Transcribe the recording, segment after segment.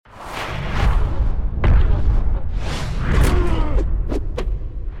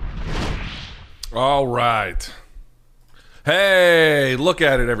All right. Hey, look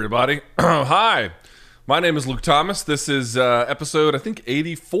at it, everybody. Hi, my name is Luke Thomas. This is episode, I think,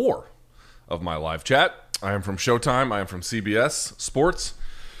 84 of my live chat. I am from Showtime. I am from CBS Sports.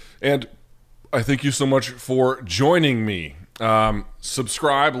 And I thank you so much for joining me.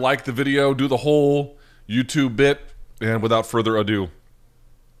 Subscribe, like the video, do the whole YouTube bit. And without further ado,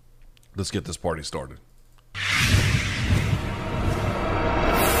 let's get this party started.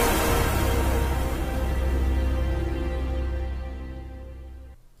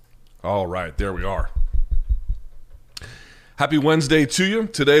 All right, there we are. Happy Wednesday to you.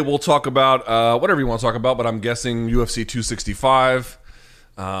 Today we'll talk about whatever you want to talk about, but I'm guessing UFC 265.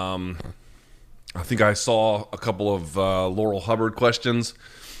 I think I saw a couple of Laurel Hubbard questions.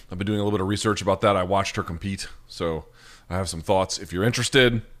 I've been doing a little bit of research about that. I watched her compete, so I have some thoughts if you're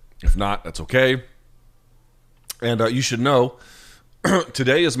interested. If not, that's okay. And you should know,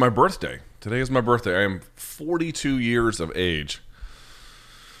 today is my birthday. Today is my birthday. I am 42 years of age.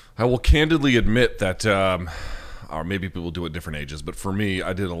 I will candidly admit that, or maybe people do at different ages, but for me,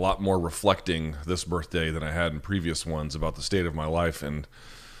 I did a lot more reflecting this birthday than I had in previous ones about the state of my life. And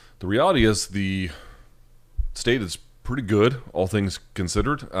the reality is the state is pretty good, all things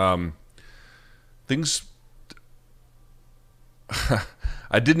considered. I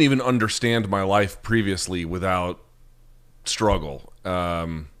didn't even understand my life previously without struggle,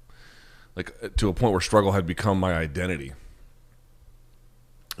 like to a point where struggle had become my identity.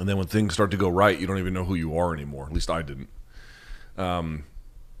 And then when things start to go right, you don't even know who you are anymore. At least I didn't. I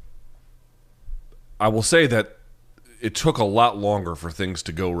will say that it took a lot longer for things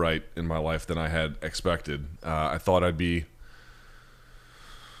to go right in my life than I had expected. I thought I'd be,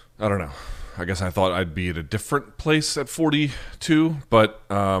 I don't know. I guess I thought I'd be at a different place at 42, but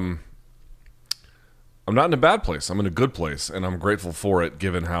I'm not in a bad place. I'm in a good place, and I'm grateful for it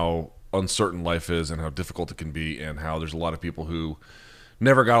given how uncertain life is and how difficult it can be and how there's a lot of people who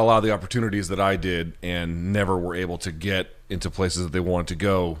never got a lot of the opportunities that I did and never were able to get into places that they wanted to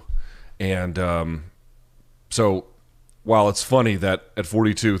go. And so while it's funny that at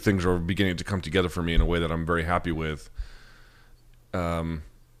 42 things are beginning to come together for me in a way that I'm very happy with, and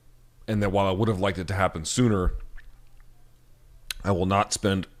that while I would have liked it to happen sooner, I will not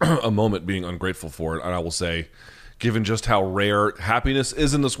spend a moment being ungrateful for it. And I will say, given just how rare happiness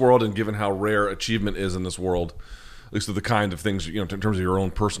is in this world and given how rare achievement is in this world, at least of the kind of things, in terms of your own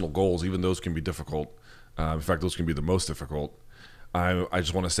personal goals, even those can be difficult. In fact, those can be the most difficult. I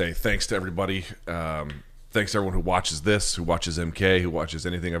just want to say thanks to everybody. Thanks to everyone who watches this, who watches MK, who watches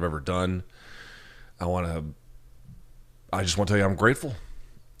anything I've ever done. I just want to tell you I'm grateful.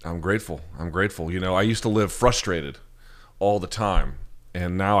 I'm grateful. I used to live frustrated all the time,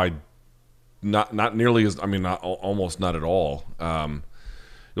 and now not nearly as, almost not at all. The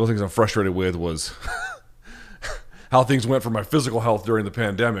only things I'm frustrated with was how things went for my physical health during the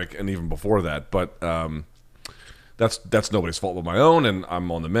pandemic and even before that. But that's nobody's fault but my own, and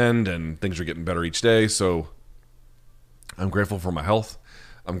I'm on the mend, and things are getting better each day. So I'm grateful for my health.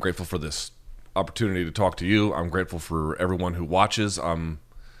 I'm grateful for this opportunity to talk to you. I'm grateful for everyone who watches. I'm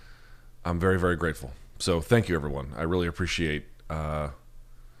very, very grateful. So thank you, everyone. I really appreciate. I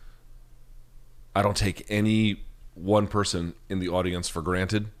don't take any one person in the audience for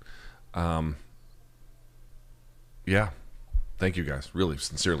granted. Yeah, thank you guys. Really,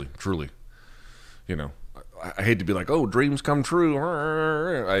 sincerely, truly. I hate to be like, oh, dreams come true.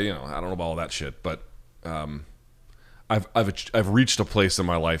 I don't know about all that shit, but I've reached a place in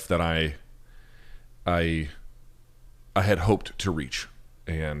my life that I had hoped to reach,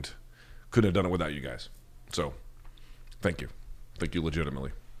 and couldn't have done it without you guys. So, thank you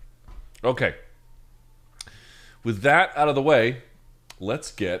legitimately. Okay, with that out of the way,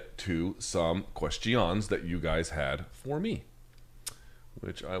 let's get to some questions that you guys had for me,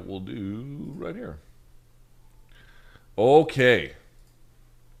 which I will do right here. Okay.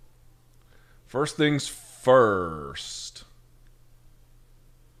 First things first.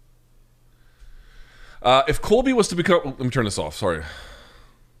 If Colby was to become... Let me turn this off. Sorry.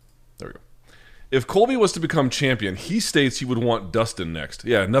 There we go. If Colby was to become champion, he states he would want Dustin next.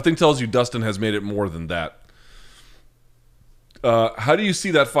 Yeah, nothing tells you Dustin has made it more than that. How do you see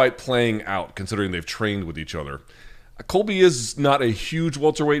that fight playing out, considering they've trained with each other? Colby is not a huge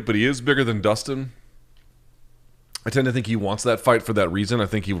welterweight, but he is bigger than Dustin. I tend to think he wants that fight for that reason. I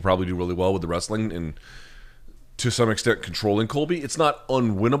think he would probably do really well with the wrestling and, to some extent, controlling Colby. It's not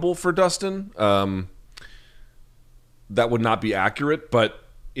unwinnable for Dustin. That would not be accurate, but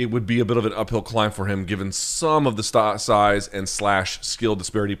it would be a bit of an uphill climb for him, given some of the size and / skill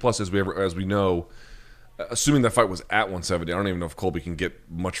disparity. Plus, as we know, assuming that fight was at 170, I don't even know if Colby can get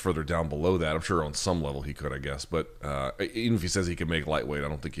much further down below that. I'm sure on some level he could, I guess. But even if he says he can make lightweight, I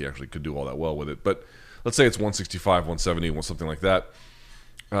don't think he actually could do all that well with it. But let's say it's 165, 170, something like that.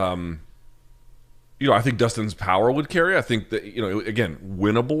 I think Dustin's power would carry. I think that, again,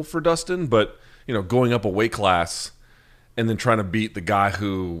 winnable for Dustin. But, going up a weight class and then trying to beat the guy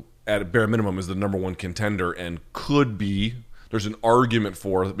who, at a bare minimum, is the number one contender and could be, there's an argument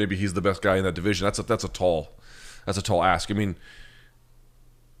for maybe he's the best guy in that division. That's a tall ask. I mean,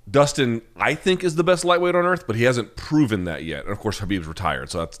 Dustin, I think, is the best lightweight on earth, but he hasn't proven that yet. And of course, Khabib's retired,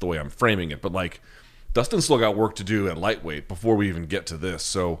 so that's the way I'm framing it. But Dustin's still got work to do at lightweight before we even get to this.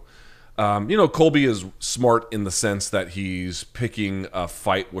 So, Colby is smart in the sense that he's picking a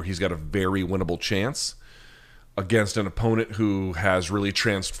fight where he's got a very winnable chance against an opponent who has really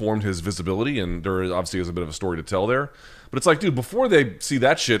transformed his visibility, and there obviously is a bit of a story to tell there. But it's like, dude, before they see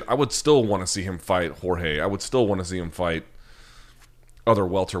that shit, I would still want to see him fight Jorge. I would still want to see him fight other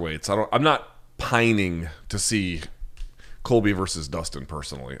welterweights. I'm not pining to see Colby versus Dustin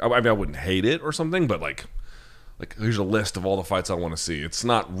personally. I mean, I wouldn't hate it or something, but like here's a list of all the fights I want to see. It's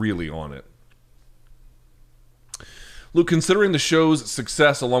not really on it. Luke, considering the show's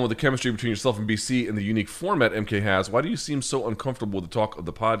success along with the chemistry between yourself and BC and the unique format MK has, why do you seem so uncomfortable with the talk of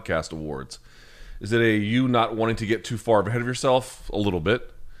the podcast awards? Is it you not wanting to get too far ahead of yourself? A little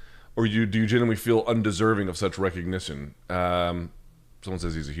bit. Or do you genuinely feel undeserving of such recognition? Someone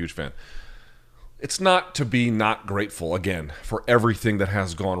says he's a huge fan. It's not to be not grateful, again, for everything that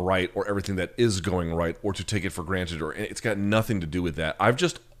has gone right or everything that is going right, or to take it for granted, or it's got nothing to do with that. I've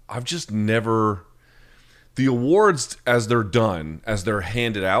just never... The awards, as they're done, as they're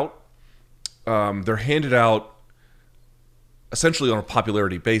handed out essentially on a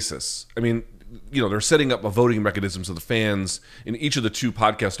popularity basis. I mean, they're setting up a voting mechanism so the fans, in each of the 2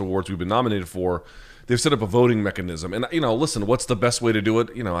 podcast awards we've been nominated for, they've set up a voting mechanism. And, listen, what's the best way to do it?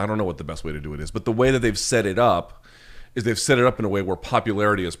 I don't know what the best way to do it is. But the way that they've set it up is they've set it up in a way where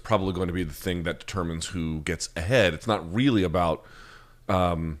popularity is probably going to be the thing that determines who gets ahead. It's not really about...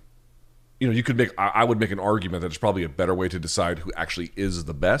 I would make an argument that it's probably a better way to decide who actually is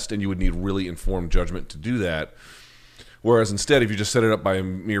the best, and you would need really informed judgment to do that. Whereas instead, if you just set it up by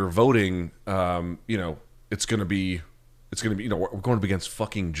mere voting, it's going to be, we're going up against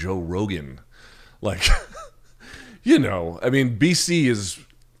fucking Joe Rogan. I mean, BC is,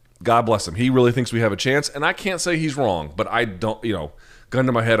 God bless him. He really thinks we have a chance, and I can't say he's wrong, but I don't, gun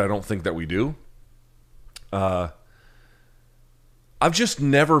to my head, I don't think that we do. I've just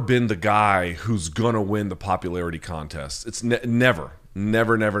never been the guy who's going to win the popularity contest. It's never.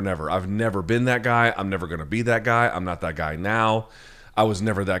 I've never been that guy. I'm never going to be that guy. I'm not that guy now. I was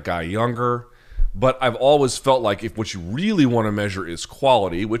never that guy younger. But I've always felt like if what you really want to measure is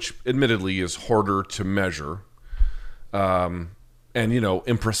quality, which admittedly is harder to measure, and,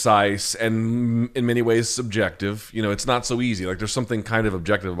 imprecise and in many ways subjective, it's not so easy. Like there's something kind of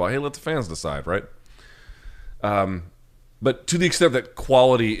objective about, hey, let the fans decide, right? But to the extent that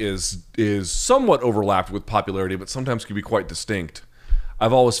quality is somewhat overlapped with popularity, but sometimes can be quite distinct,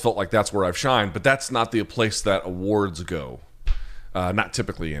 I've always felt like that's where I've shined. But that's not the place that awards go, not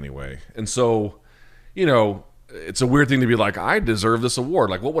typically anyway. And so, it's a weird thing to be like, I deserve this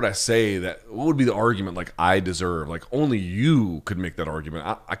award. Like, what would I say what would be the argument like I deserve? Like, only you could make that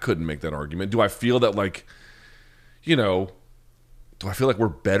argument. I couldn't make that argument. Do I feel that do I feel like we're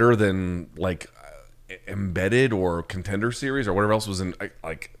better than Embedded or Contender Series or whatever else was in,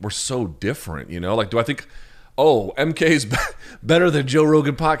 we're so different, do I think, MK's better than Joe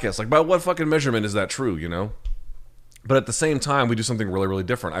Rogan podcast? By what fucking measurement is that true, But at the same time, we do something really, really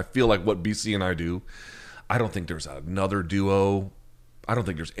different. I feel like what BC and I do, I don't think there's another duo. I don't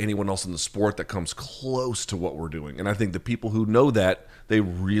think there's anyone else in the sport that comes close to what we're doing. And I think the people who know that, they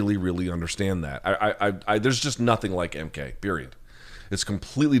really, really understand that. There's just nothing like MK, period. It's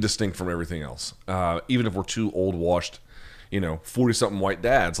completely distinct from everything else. Even if we're 2 old washed, 40-something white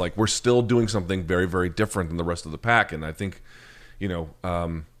dads, we're still doing something very, very different than the rest of the pack. And I think,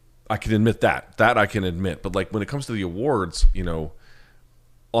 I can admit that. That I can admit. But when it comes to the awards,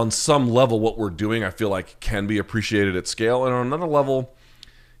 on some level, what we're doing, I feel like can be appreciated at scale. And on another level,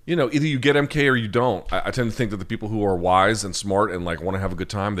 either you get MK or you don't. I tend to think that the people who are wise and smart and want to have a good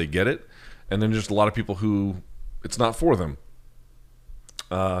time, they get it. And then just a lot of people who it's not for them.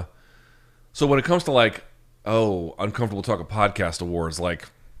 So when it comes to uncomfortable talk of podcast awards,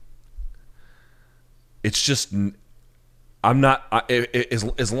 it's just, I'm not,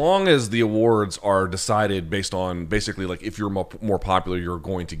 as long as the awards are decided based on basically if you're more popular, you're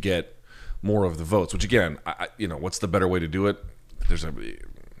going to get more of the votes, which again, what's the better way to do it? There's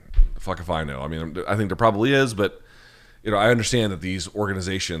Fuck if I know. I mean, I think there probably is, but I understand that these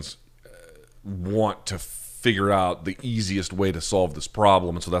organizations want to figure out the easiest way to solve this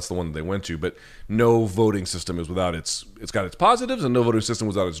problem, and so that's the one that they went to. But no voting system is without it's got its positives, and no voting system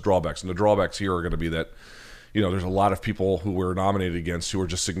without its drawbacks. And the drawbacks here are going to be that there's a lot of people who were nominated against who are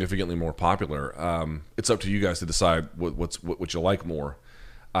just significantly more popular. It's up to you guys to decide what you like more.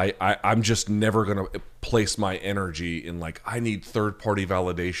 I'm just never going to place my energy in I need third-party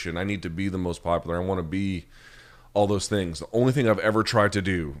validation. I need to be the most popular. I want to be all those things. The only thing I've ever tried to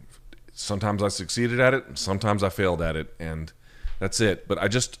do, sometimes I succeeded at it, sometimes I failed at it, and that's it. But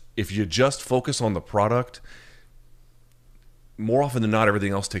if you just focus on the product, more often than not,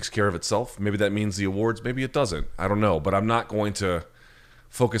 everything else takes care of itself. Maybe that means the awards, maybe it doesn't. I don't know, but I'm not going to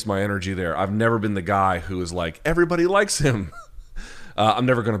focus my energy there. I've never been the guy who is everybody likes him. I'm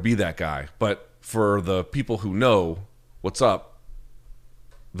never going to be that guy. But for the people who know what's up,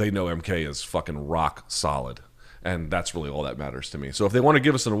 they know MK is fucking rock solid. And that's really all that matters to me. So if they want to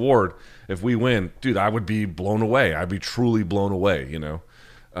give us an award, if we win, dude, I would be blown away. I'd be truly blown away,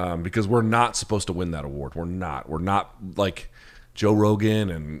 because we're not supposed to win that award. We're not. We're not like Joe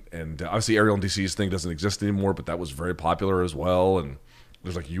Rogan and obviously Ariel and DC's thing doesn't exist anymore, but that was very popular as well. And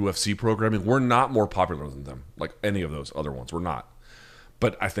there's UFC programming. We're not more popular than them, like any of those other ones. We're not.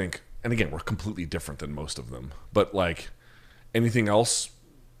 But I think, and again, we're completely different than most of them. But anything else,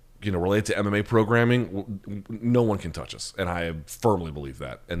 related to MMA programming, no one can touch us. And I firmly believe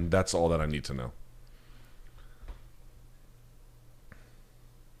that. And that's all that I need to know.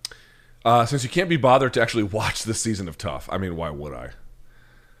 Since you can't be bothered to actually watch this season of Tough, I mean, why would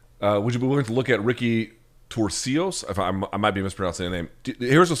I? Would you be willing to look at Ricky Torcios? I might be mispronouncing the name.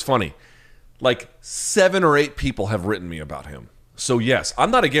 Here's what's funny. 7 or 8 people have written me about him. So yes,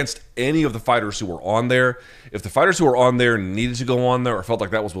 I'm not against any of the fighters who were on there. If the fighters who were on there needed to go on there or felt like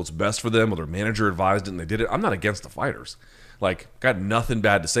that was what's best for them or their manager advised it and they did it, I'm not against the fighters. Got nothing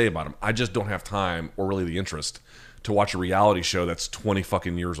bad to say about them. I just don't have time or really the interest to watch a reality show that's 20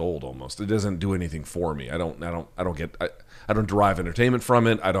 fucking years old almost. It doesn't do anything for me. I don't derive entertainment from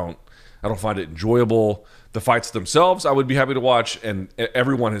it. I don't find it enjoyable. The fights themselves, I would be happy to watch, and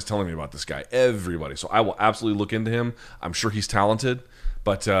everyone is telling me about this guy. Everybody. So I will absolutely look into him. I'm sure he's talented,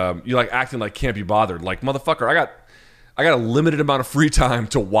 but you acting like can't be bothered. Motherfucker, I got a limited amount of free time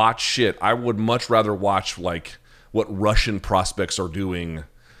to watch shit. I would much rather watch what Russian prospects are doing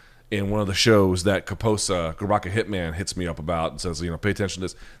in one of the shows that Kaposa, Grabaka Hitman, hits me up about and says, pay attention to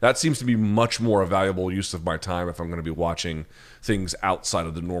this. That seems to be much more a valuable use of my time if I'm going to be watching things outside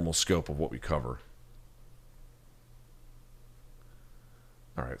of the normal scope of what we cover.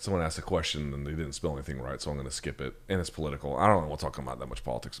 All right, someone asked a question and they didn't spell anything right, so I'm going to skip it. And it's political. I don't want to talk about that much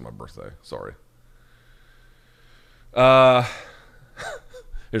politics on my birthday. Sorry.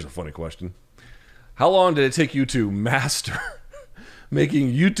 Here's a funny question. How long did it take you to master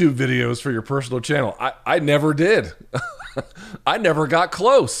making YouTube videos for your personal channel? I never did. I never got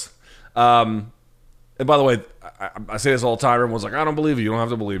close. And by the way, I say this all the time. Everyone's like, I don't believe you. You don't have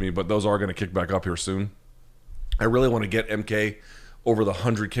to believe me, but those are going to kick back up here soon. I really want to get MK over the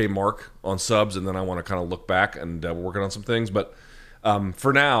 100K mark on subs, and then I want to kind of look back and we're working on some things. But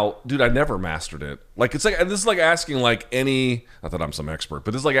for now, dude, I never mastered it. This is like asking any, not that I'm some expert,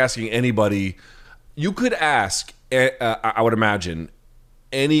 but this is like asking anybody. You could ask, I would imagine,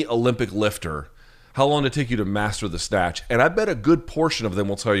 any Olympic lifter, how long did it take you to master the snatch? And I bet a good portion of them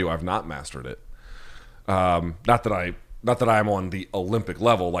will tell you I've not mastered it. Not that I'm on the Olympic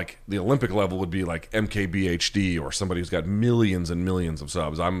level. The Olympic level would be like MKBHD or somebody who's got millions and millions of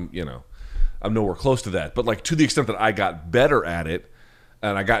subs. I'm nowhere close to that. But to the extent that I got better at it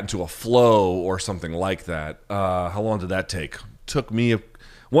and I got into a flow or something like that, how long did that take? Took me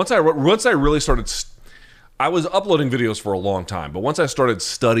once I really started. I was uploading videos for a long time, but once I started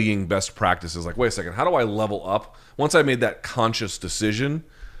studying best practices, wait a second, how do I level up? Once I made that conscious decision,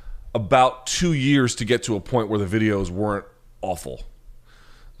 about 2 years to get to a point where the videos weren't awful.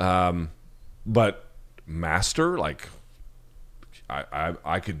 But master,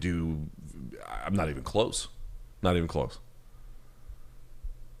 I could do, I'm not even close. Not even close.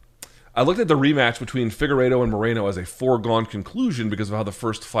 I looked at the rematch between Figueiredo and Moreno as a foregone conclusion because of how the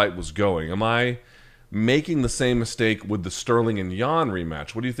first fight was going. Am I making the same mistake with the Sterling and Jan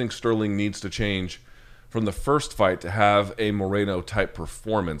rematch? What do you think Sterling needs to change from the first fight to have a Moreno-type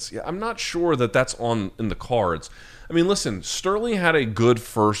performance? Yeah, I'm not sure that that's in the cards. I mean, listen, Sterling had a good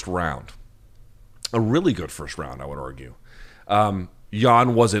first round. A really good first round, I would argue.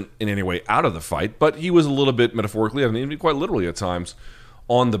 Jan wasn't in any way out of the fight, but he was a little bit metaphorically, and even quite literally at times,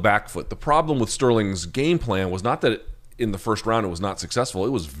 on the back foot. The problem with Sterling's game plan was not that in the first round it was not successful. It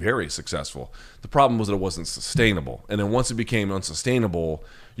was very successful. The problem was that it wasn't sustainable. And then once it became unsustainable,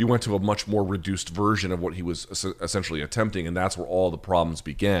 you went to a much more reduced version of what he was essentially attempting, and that's where all the problems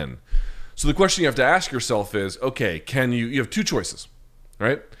began. So the question you have to ask yourself is, okay, you have two choices,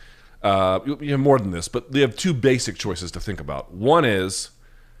 right? You have more than this, but you have two basic choices to think about. One is,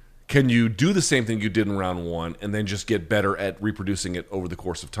 can you do the same thing you did in round one and then just get better at reproducing it over the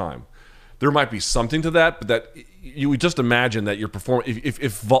course of time? There might be something to that, but that you would just imagine that your performance,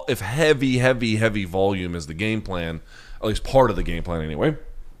 if heavy volume is the game plan, at least part of the game plan anyway,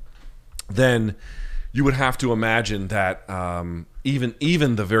 then you would have to imagine that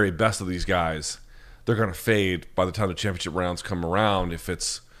even the very best of these guys, they're going to fade by the time the championship rounds come around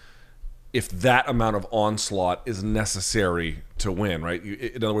if that amount of onslaught is necessary to win, right?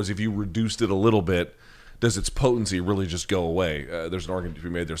 In other words, if you reduced it a little bit, does its potency really just go away? There's an argument to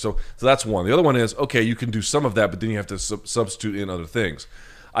be made there. So that's one. The other one is, okay, you can do some of that, but then you have to substitute in other things.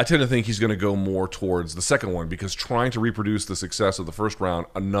 I tend to think he's going to go more towards the second one, because trying to reproduce the success of the first round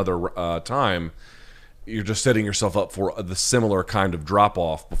another time, you're just setting yourself up for the similar kind of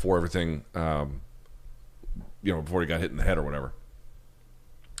drop-off before everything, before he got hit in the head or whatever.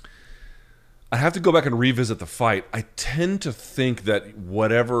 I have to go back and revisit the fight. I tend to think that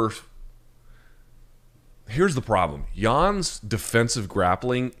whatever... Here's the problem. Jan's defensive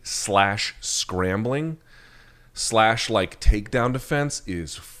grappling / scrambling / takedown defense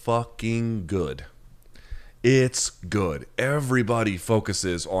is fucking good. It's good. Everybody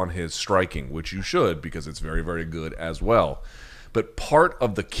focuses on his striking, which you should, because it's very, very good as well. But part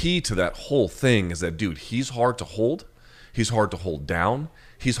of the key to that whole thing is that, dude, he's hard to hold. He's hard to hold down.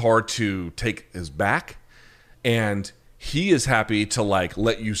 He's hard to take his back. And he is happy to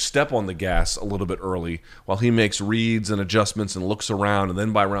let you step on the gas a little bit early while he makes reads and adjustments and looks around. And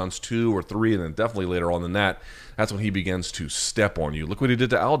then by rounds 2 or 3, and then definitely later on than that, that's when he begins to step on you. Look what he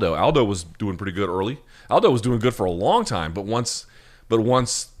did to Aldo. Aldo was doing pretty good early. Aldo was doing good for a long time, but once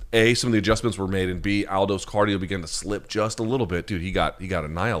A, some of the adjustments were made, and B, Aldo's cardio began to slip just a little bit, dude, he got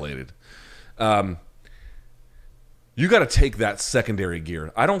annihilated. You got to take that secondary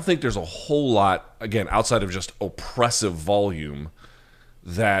gear. I don't think there's a whole lot, again, outside of just oppressive volume,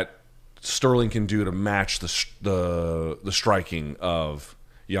 that Sterling can do to match the striking of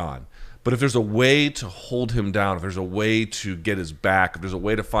Jan. But if there's a way to hold him down, if there's a way to get his back, if there's a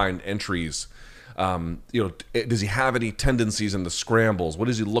way to find entries, does he have any tendencies in the scrambles? What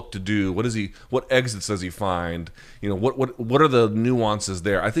does he look to do? What exits does he find? What are the nuances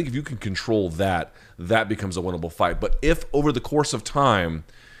there? I think if you can control that becomes a winnable fight. But if over the course of time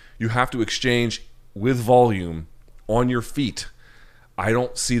you have to exchange with volume on your feet, I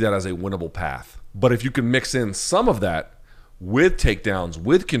don't see that as a winnable path. But if you can mix in some of that with takedowns,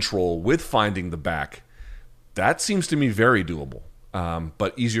 with control, with finding the back, that seems to me very doable.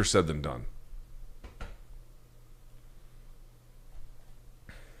 But easier said than done.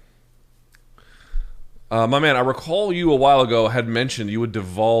 My man, I recall you a while ago had mentioned you would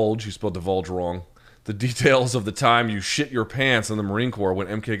divulge, you spelled divulge wrong, the details of the time you shit your pants in the Marine Corps when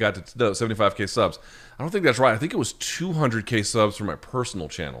MK got to 75K subs. I don't think that's right. I think it was 200K subs for my personal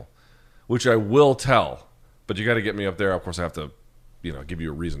channel, which I will tell. But you got to get me up there. Of course, I have to, give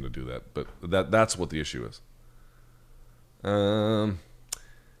you a reason to do that. But that's what the issue is.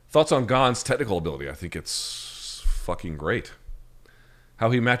 Thoughts on Gane's technical ability? I think it's fucking great.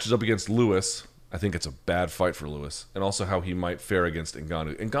 How he matches up against Lewis, I think it's a bad fight for Lewis. And also how he might fare against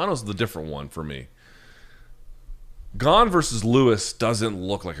Ngannou. Ngannou's the different one for me. Gane versus Lewis doesn't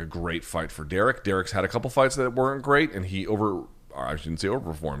look like a great fight for Derek. Derek's had a couple fights that weren't great, and I shouldn't say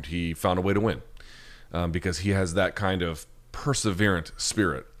overperformed. He found a way to win because he has that kind of perseverant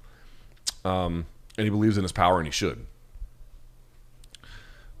spirit. And he believes in his power, and he should.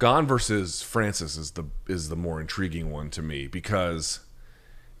 Gane versus Francis is the more intriguing one to me, because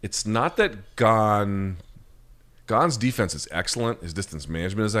it's not that Gane's defense is excellent, his distance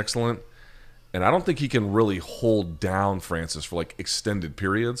management is excellent, and I don't think he can really hold down Francis for extended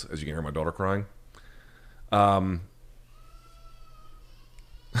periods, as you can hear my daughter crying. God,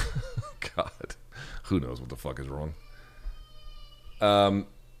 who knows what the fuck is wrong. The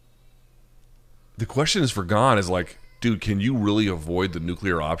question is for Gane is dude, can you really avoid the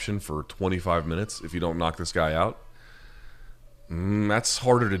nuclear option for 25 minutes if you don't knock this guy out? That's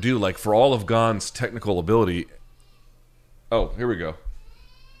harder to do. For all of Gane's technical ability... Oh, here we go.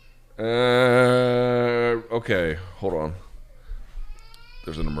 Okay, hold on.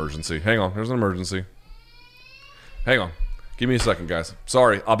 There's an emergency. Hang on, there's an emergency. Hang on. Give me a second, guys.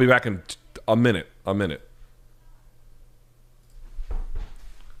 Sorry, I'll be back in a minute.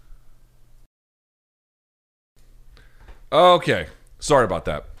 Okay, sorry about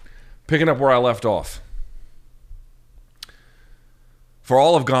that. Picking up where I left off. For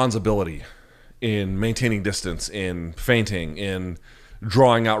all of Gon's ability in maintaining distance, in feinting, in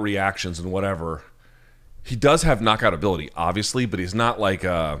drawing out reactions and whatever, he does have knockout ability, obviously, but he's not like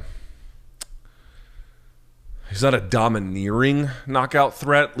he's not a domineering knockout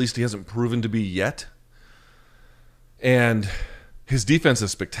threat. At least he hasn't proven to be yet. And his defense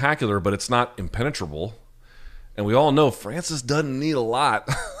is spectacular, but it's not impenetrable. And we all know Francis doesn't need a lot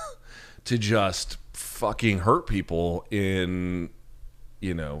to just fucking hurt people in,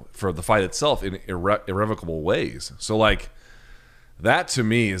 for the fight itself in irrevocable ways. So, like, that to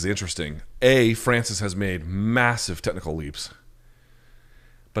me is interesting. Francis has made massive technical leaps.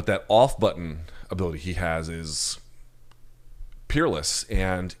 But that off-button ability he has is peerless.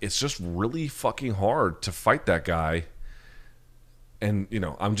 And it's just really fucking hard to fight that guy. And,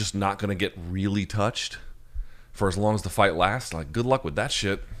 I'm just not going to get really touched for as long as the fight lasts. Like, good luck with that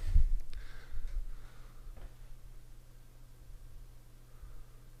shit.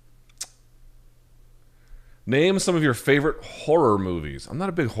 Name some of your favorite horror movies. I'm not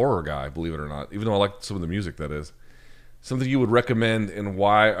a big horror guy, believe it or not, even though I like some of the music, that is. Something you would recommend, and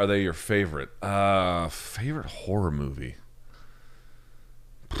why are they your favorite? Favorite horror movie?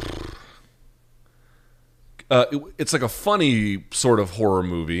 It's like a funny sort of horror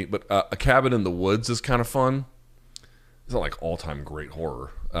movie, but A Cabin in the Woods is kind of fun. It's not like all-time great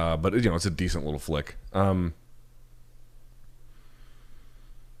horror, but it's a decent little flick.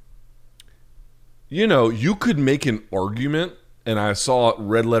 You could make an argument, and I saw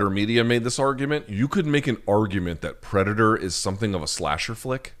Red Letter Media made this argument. You could make an argument that Predator is something of a slasher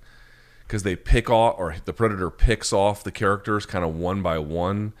flick because they pick off, or the Predator picks off the characters kind of one by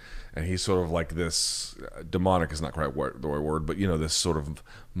one, and he's sort of like this demonic is not quite the right word, but this sort of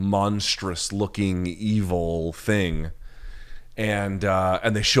monstrous-looking evil thing. And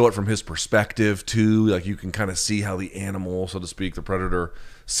they show it from his perspective too. Like, you can kind of see how the animal, so to speak, the predator,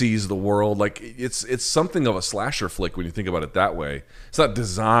 sees the world. Like, it's something of a slasher flick when you think about it that way. It's not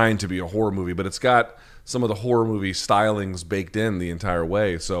designed to be a horror movie, but it's got some of the horror movie stylings baked in the entire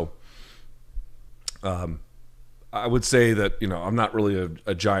way. So, I would say that I'm not really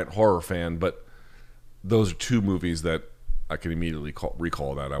a giant horror fan, but those are two movies that I can immediately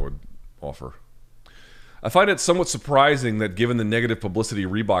recall that I would offer. I find it somewhat surprising that given the negative publicity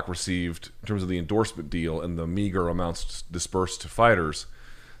Reebok received in terms of the endorsement deal and the meager amounts dispersed to fighters,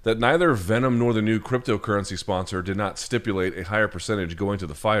 that neither Venom nor the new cryptocurrency sponsor did not stipulate a higher percentage going to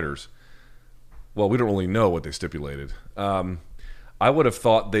the fighters. Well, we don't really know what they stipulated. I would have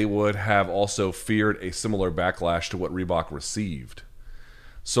thought they would have also feared a similar backlash to what Reebok received.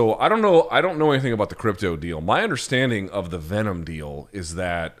 So I don't know. I don't know anything about the crypto deal. My understanding of the Venom deal is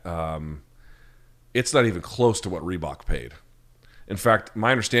that it's not even close to what Reebok paid. In fact,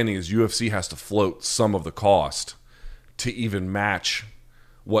 my understanding is UFC has to float some of the cost to even match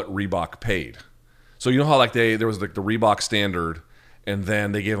what Reebok paid. So you know how like there was like the Reebok standard, and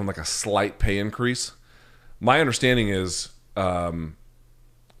then they gave them like a slight pay increase. My understanding is Venom,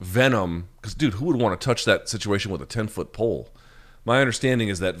 because dude, who would want to touch that situation with a 10-foot pole? My understanding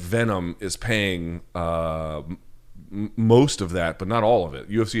is that Venom is paying most of that, but not all of it.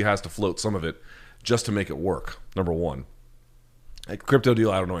 UFC has to float some of it just to make it work, number one. A crypto deal,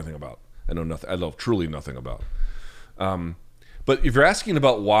 I don't know anything about. I know nothing. I know truly nothing about. But if you're asking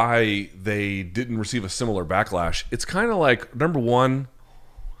about why they didn't receive a similar backlash, it's kind of like, number one,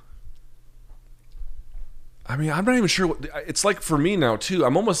 I mean, I'm not even sure what it's like for me now too.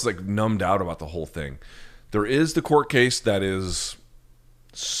 I'm almost like numbed out about the whole thing. There is the court case that is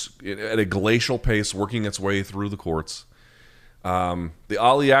at a glacial pace working its way through the courts. The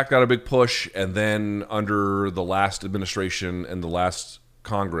Ali Act got a big push, and then under the last administration and the last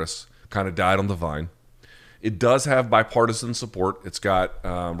Congress kind of died on the vine. It does have bipartisan support. It's got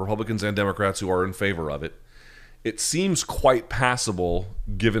Republicans and Democrats who are in favor of it. It seems quite passable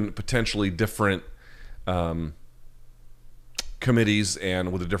given potentially different committees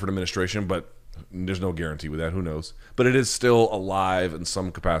and with a different administration, but there's no guarantee with that. Who knows? But it is still alive in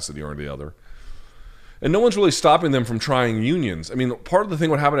some capacity or the other. And no one's really stopping them from trying unions. I mean, part of the thing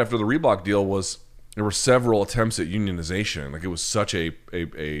what happened after the Reebok deal was there were several attempts at unionization. Like, it was such a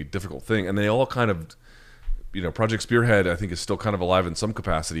difficult thing. And they all kind of, Project Spearhead, I think, is still kind of alive in some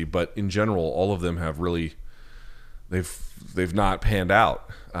capacity. But in general, all of them have really, they've not panned out.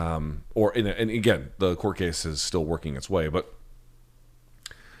 And again, the court case is still working its way. But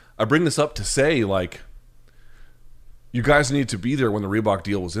I bring this up to say, like, you guys need to be there when the Reebok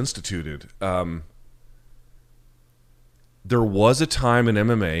deal was instituted. There was a time in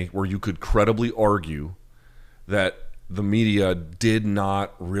MMA where you could credibly argue that the media did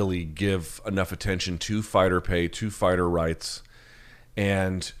not really give enough attention to fighter pay, to fighter rights.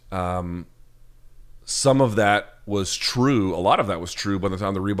 And some of that was true. A lot of that was true by the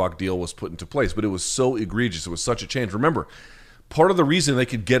time the Reebok deal was put into place. But it was so egregious. It was such a change. Remember, part of the reason they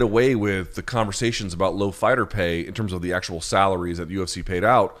could get away with the conversations about low fighter pay in terms of the actual salaries that the UFC paid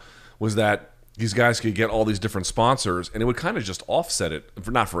out was that these guys could get all these different sponsors, and it would kind of just offset it.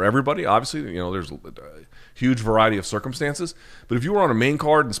 Not for everybody, obviously. There's a huge variety of circumstances. But if you were on a main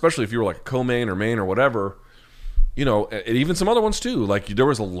card, and especially if you were like a co-main or main or whatever, and even some other ones too, like there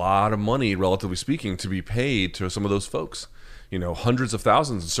was a lot of money, relatively speaking, to be paid to some of those folks. Hundreds of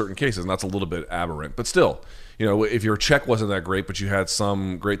thousands in certain cases, and that's a little bit aberrant. But still, if your check wasn't that great, but you had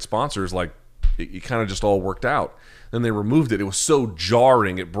some great sponsors, like it kind of just all worked out. Then they removed it. It was so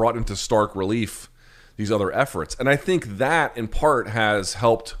jarring. It brought into stark relief these other efforts. And I think that, in part, has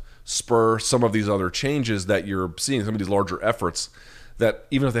helped spur some of these other changes that you're seeing, some of these larger efforts that,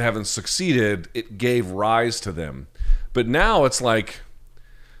 even if they haven't succeeded, it gave rise to them. But now it's like,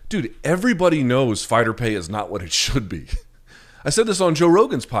 dude, everybody knows fighter pay is not what it should be. I said this on Joe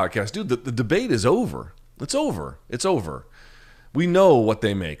Rogan's podcast. Dude, the debate is over. It's over. It's over. We know what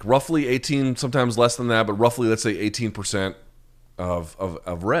they make. Roughly 18, sometimes less than that, but roughly, let's say 18%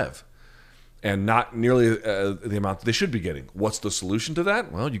 of rev. And not nearly the amount that they should be getting. What's the solution to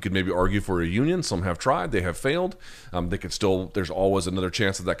that? Well, you could maybe argue for a union. Some have tried. They have failed. They could still, there's always another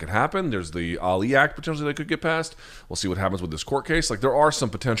chance that could happen. There's the Ali Act potentially that could get passed. We'll see what happens with this court case. Like, there are some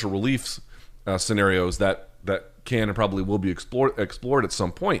potential relief scenarios that can and probably will be explored at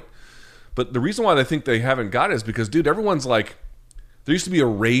some point. But the reason why I think they haven't got it is because, dude, everyone's like, there used to be a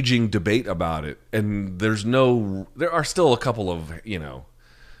raging debate about it, and there are still a couple of,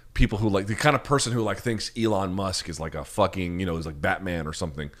 people who like the kind of person who like thinks Elon Musk is like a fucking, he's like Batman or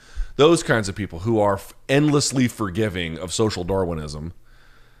something. Those kinds of people who are endlessly forgiving of social Darwinism.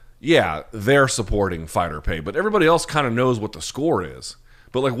 Yeah, they're supporting fighter pay, but everybody else kind of knows what the score is.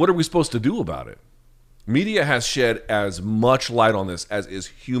 But like, what are we supposed to do about it? Media has shed as much light on this as is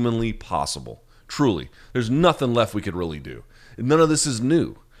humanly possible. Truly. There's nothing left we could really do. None of this is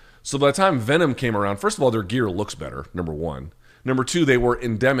new. So by the time Venom came around, first of all, their gear looks better, number one. Number two, they were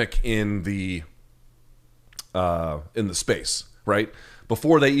endemic in the space, right?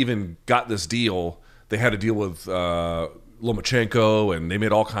 Before they even got this deal, they had to deal with Lomachenko, and they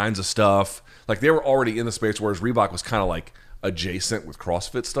made all kinds of stuff. Like, they were already in the space, whereas Reebok was kind of like adjacent with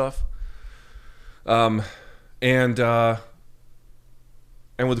CrossFit stuff. And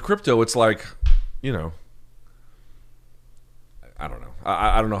with crypto, it's like, I don't know.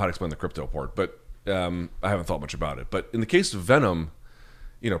 I don't know how to explain the crypto part, but I haven't thought much about it. But in the case of Venom,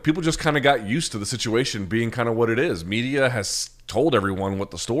 people just kind of got used to the situation being kind of what it is. Media has told everyone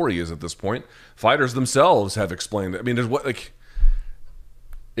what the story is at this point. Fighters themselves have explained it. I mean,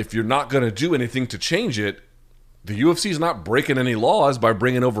 if you're not going to do anything to change it, the UFC is not breaking any laws by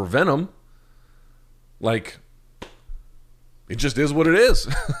bringing over Venom. Like, it just is what it is.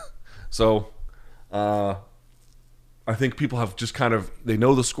 So, I think people have just they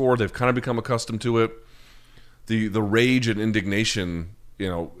know the score. They've kind of become accustomed to it. The rage and indignation,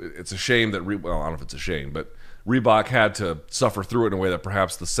 it's a shame that, I don't know if it's a shame, but Reebok had to suffer through it in a way that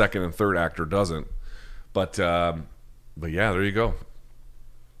perhaps the second and third actor doesn't. But yeah, there you go.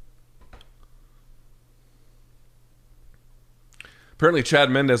 Apparently, Chad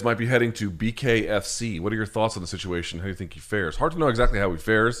Mendes might be heading to BKFC. What are your thoughts on the situation? How do you think he fares? Hard to know exactly how he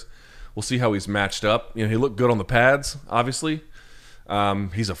fares. We'll see how he's matched up. He looked good on the pads, obviously.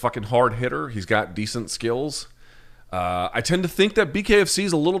 He's a fucking hard hitter. He's got decent skills. I tend to think that BKFC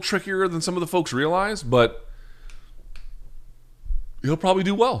is a little trickier than some of the folks realize, but he'll probably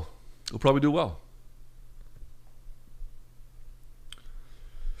do well.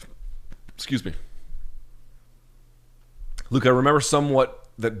 Excuse me. Luke, I remember somewhat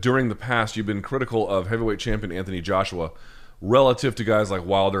that during the past you've been critical of heavyweight champion Anthony Joshua relative to guys like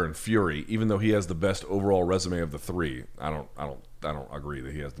Wilder and Fury, even though he has the best overall resume of the three. I don't agree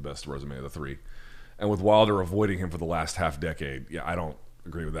that he has the best resume of the three. And with Wilder avoiding him for the last half decade, yeah, I don't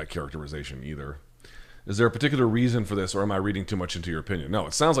agree with that characterization either. Is there a particular reason for this, or am I reading too much into your opinion? No,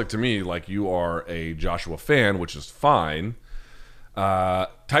 it sounds like to me like you are a Joshua fan, which is fine.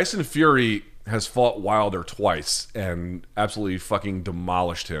 Tyson Fury has fought Wilder twice and absolutely fucking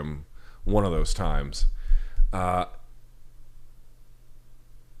demolished him one of those times.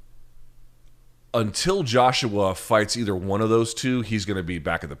 Until Joshua fights either one of those two, he's going to be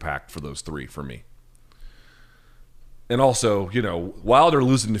back of the pack for those three for me. And also, Wilder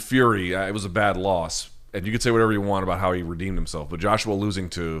losing to Fury, it was a bad loss. And you could say whatever you want about how he redeemed himself. But Joshua losing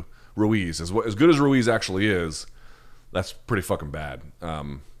to Ruiz, as good as Ruiz actually is, That's pretty fucking bad.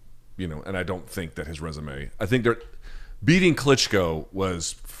 And I don't think that his resume. I think beating Klitschko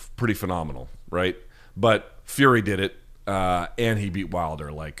was pretty phenomenal, right? But Fury did it, and he beat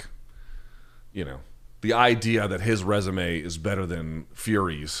Wilder. Like, the idea that his resume is better than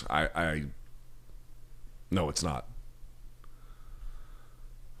Fury's, no, it's not.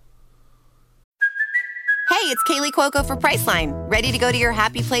 Hey, it's Kaylee Cuoco for Priceline. Ready to go to your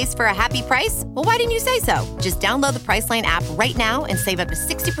happy place for a happy price? Well, why didn't you say so? Just download the Priceline app right now and save up to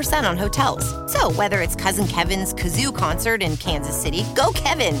 60% on hotels. So whether it's Cousin Kevin's Kazoo Concert in Kansas City, go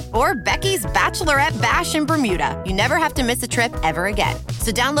Kevin, or Becky's Bachelorette Bash in Bermuda, you never have to miss a trip ever again.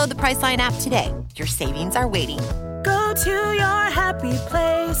 So download the Priceline app today. Your savings are waiting. Go to your happy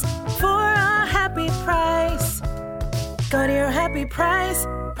place for a happy price. Go to your happy price,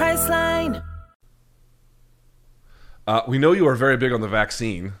 Priceline. We know you are very big on the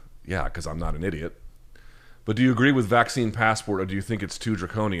vaccine. Yeah, because I'm not an idiot. But do you agree with vaccine passport, or do you think it's too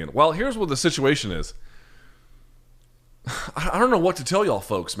draconian? Well, here's what the situation is. I don't know what to tell y'all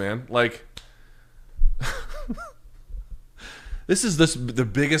folks, man. Like, this is the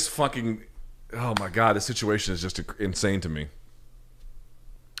biggest fucking... Oh my God, this situation is just insane to me.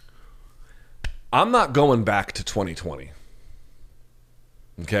 I'm not going back to 2020.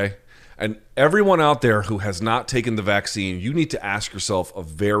 Okay? And everyone out there who has not taken the vaccine, you need to ask yourself a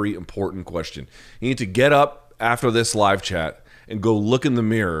very important question. You need to get up after this live chat and go look in the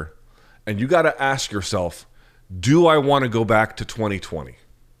mirror, and you got to ask yourself, do I want to go back to 2020?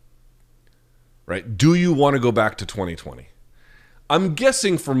 Right? Do you want to go back to 2020? I'm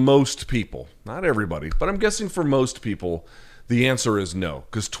guessing for most people, not everybody, but I'm guessing for most people, the answer is no.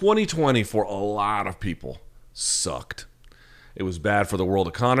 Because 2020 for a lot of people sucked. It was bad for the world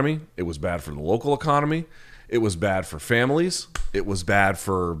economy. It was bad for the local economy. It was bad for families. It was bad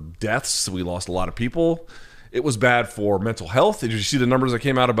for deaths. We lost a lot of people. It was bad for mental health. Did you see the numbers that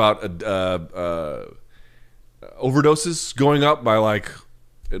came out about overdoses going up by like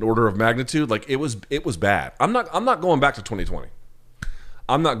an order of magnitude? Like it was bad. I'm not going back to 2020.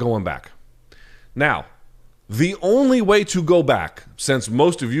 I'm not going back. Now, the only way to go back, since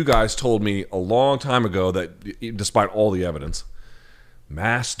most of you guys told me a long time ago that despite all the evidence,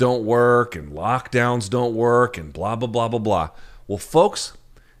 masks don't work and lockdowns don't work and blah, blah, blah, blah, blah. Well, folks,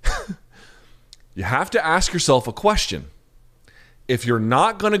 you have to ask yourself a question. If you're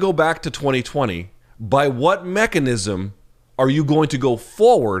not going to go back to 2020, by what mechanism are you going to go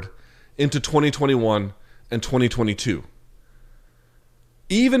forward into 2021 and 2022?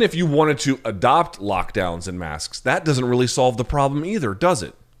 Even if you wanted to adopt lockdowns and masks, that doesn't really solve the problem either, does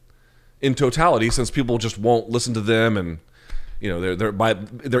it? In totality, since people just won't listen to them, and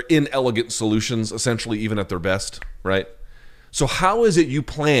they're inelegant solutions, essentially, even at their best, right? So how is it you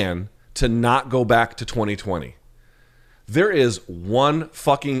plan to not go back to 2020? There is one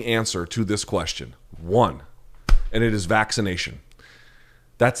fucking answer to this question. One. And it is vaccination.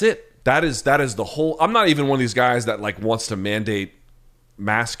 That's it. That is the whole... I'm not even one of these guys that like wants to mandate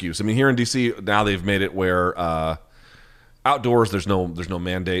mask use. I mean, here in DC now they've made it where outdoors there's no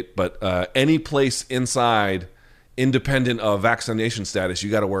mandate, but any place inside, independent of vaccination status, you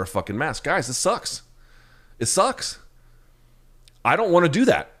got to wear a fucking mask. Guys, it sucks. It sucks. I don't want to do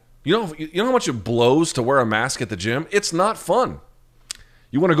that. You know how much it blows to wear a mask at the gym? It's not fun.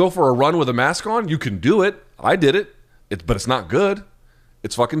 You want to go for a run with a mask on? You can do it. I did it. But it's not good.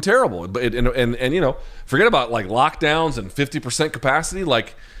 It's fucking terrible. And forget about like lockdowns and 50% capacity.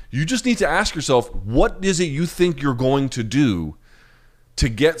 Like, you just need to ask yourself, what is it you think you're going to do to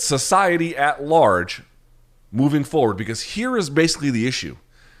get society at large moving forward? Because here is basically the issue.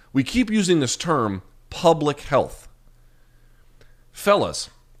 We keep using this term, public health. Fellas,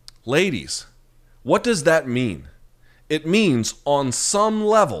 ladies, what does that mean? It means on some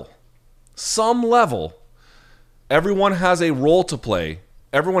level, everyone has a role to play.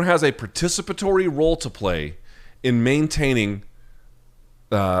 Everyone has a participatory role to play in maintaining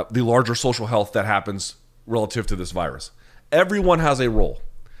the larger social health that happens relative to this virus. Everyone has a role.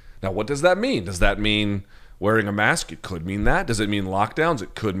 Now, what does that mean? Does that mean wearing a mask? It could mean that. Does it mean lockdowns?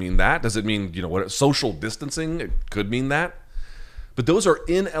 It could mean that. Does it mean, social distancing? It could mean that. But those are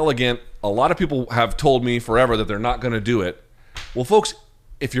inelegant. A lot of people have told me forever that they're not going to do it. Well, folks,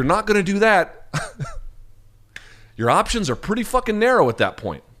 if you're not going to do that, your options are pretty fucking narrow at that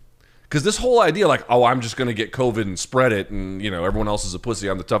point. Because this whole idea like, oh, I'm just going to get COVID and spread it and, everyone else is a pussy,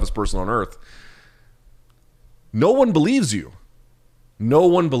 I'm the toughest person on earth. No one believes you. No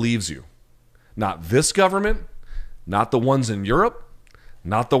one believes you. Not this government, not the ones in Europe,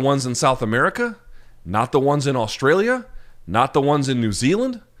 not the ones in South America, not the ones in Australia, not the ones in New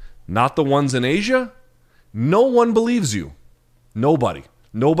Zealand, not the ones in Asia. No one believes you. Nobody.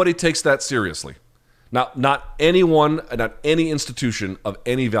 Nobody takes that seriously. Not anyone, not any institution of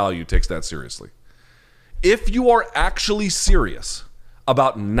any value takes that seriously. If you are actually serious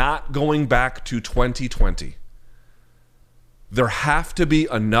about not going back to 2020, there have to be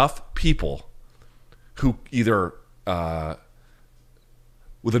enough people who either,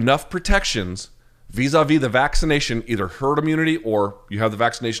 with enough protections vis-a-vis the vaccination, either herd immunity or you have the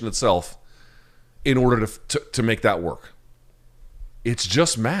vaccination itself, in order to make that work. It's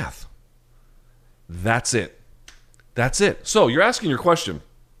just math. That's it. That's it. So you're asking your question,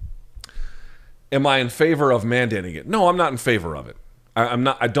 am I in favor of mandating it? No, I'm not in favor of it.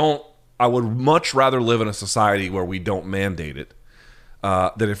 I would much rather live in a society where we don't mandate it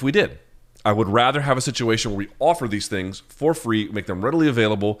than if we did. I would rather have a situation where we offer these things for free, make them readily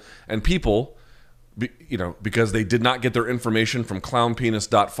available, and people, because they did not get their information from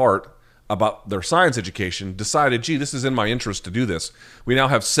clownpenis.fart about their science education, decided, gee, this is in my interest to do this. We now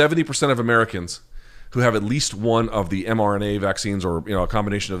have 70% of Americans who have at least one of the mRNA vaccines, or a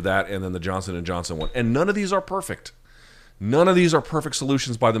combination of that, and then the Johnson & Johnson one. And none of these are perfect. None of these are perfect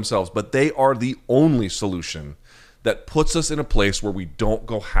solutions by themselves, but they are the only solution that puts us in a place where we don't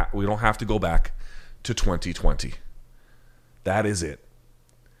have to go back to 2020. That is it.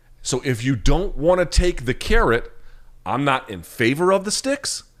 So if you don't want to take the carrot, I'm not in favor of the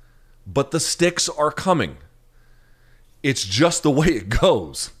sticks, but the sticks are coming. It's just the way it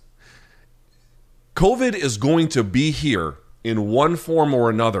goes. COVID is going to be here in one form or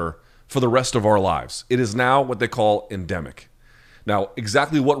another for the rest of our lives. It is now what they call endemic. Now,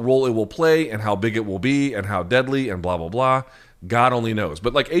 exactly what role it will play and how big it will be and how deadly and blah, blah, blah, God only knows.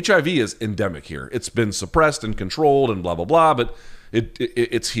 But like HIV is endemic here. It's been suppressed and controlled and blah, blah, blah, but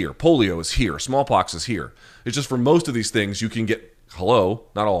it's here. Polio is here. Smallpox is here. It's just for most of these things you can get,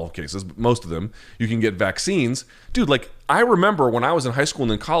 not all cases, but most of them, you can get vaccines. Dude, like I remember when I was in high school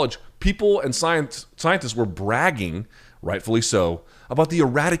and in college, people and scientists were bragging, rightfully so, about the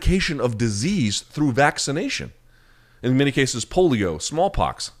eradication of disease through vaccination. In many cases, polio,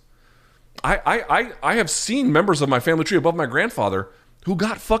 smallpox. I have seen members of my family tree above my grandfather who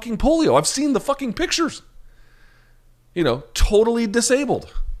got fucking polio. I've seen the fucking pictures. Totally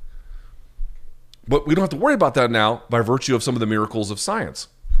disabled. But we don't have to worry about that now by virtue of some of the miracles of science.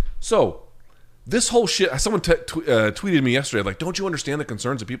 So, this whole shit, someone tweeted me yesterday, like, don't you understand the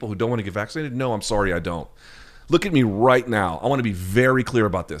concerns of people who don't want to get vaccinated? No, I'm sorry, I don't. Look at me right now. I want to be very clear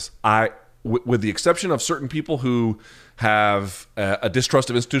about this. With the exception of certain people who have a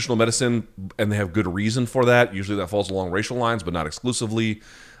distrust of institutional medicine, and they have good reason for that. Usually that falls along racial lines, but not exclusively.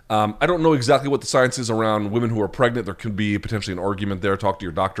 I don't know exactly what the science is around women who are pregnant. There could be potentially an argument there. Talk to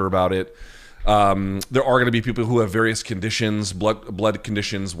your doctor about it. There are going to be people who have various conditions, blood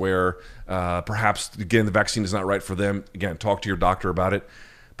conditions, where perhaps, again, the vaccine is not right for them. Again, talk to your doctor about it.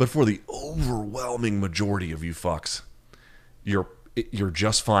 But for the overwhelming majority of you fucks, you're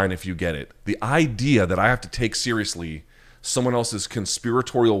just fine if you get it. The idea that I have to take seriously someone else's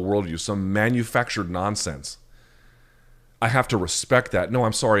conspiratorial worldview, some manufactured nonsense, I have to respect that. No,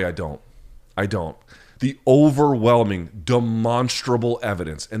 I'm sorry, I don't. The overwhelming, demonstrable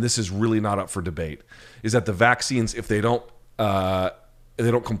evidence, and this is really not up for debate, is that the vaccines, if they don't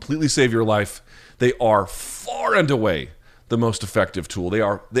completely save your life, they are far and away the most effective tool. They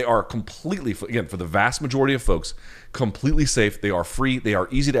are completely, again, for the vast majority of folks, completely safe. They are free. They are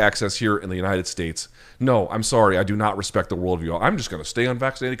easy to access here in the United States. No, I'm sorry. I do not respect the worldview. I'm just going to stay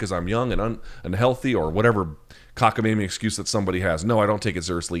unvaccinated because I'm young and unhealthy, or whatever cockamamie excuse that somebody has. No, I don't take it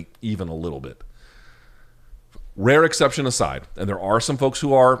seriously even a little bit. Rare exception aside, and there are some folks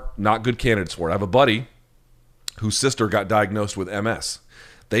who are not good candidates for it. I have a buddy whose sister got diagnosed with MS.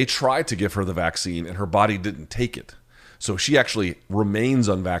 They tried to give her the vaccine and her body didn't take it. So she actually remains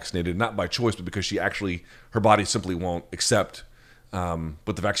unvaccinated, not by choice, but because her body simply won't accept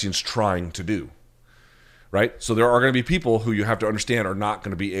what the vaccine's trying to do. Right? So there are going to be people who you have to understand are not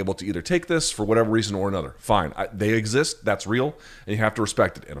going to be able to either take this for whatever reason or another. Fine. They exist. That's real. And you have to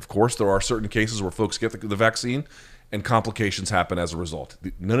respect it. And of course, there are certain cases where folks get the vaccine and complications happen as a result.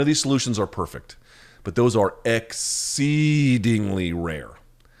 None of these solutions are perfect, but those are exceedingly rare.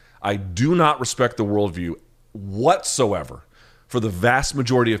 I do not respect the worldview whatsoever for the vast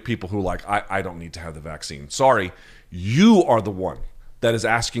majority of people who are like, I don't need to have the vaccine. Sorry, you are the one that is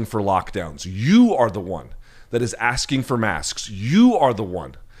asking for lockdowns. You are the one that is asking for masks. You are the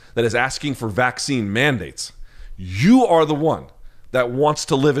one that is asking for vaccine mandates. You are the one that wants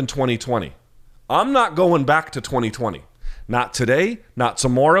to live in 2020. I'm not going back to 2020. Not today, not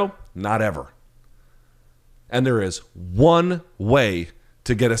tomorrow, not ever. And there is one way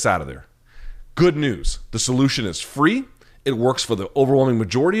to get us out of there. Good news. The solution is free. It works for the overwhelming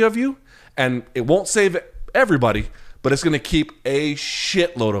majority of you, and it won't save everybody, but it's going to keep a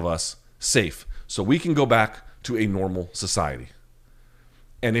shitload of us safe so we can go back to a normal society.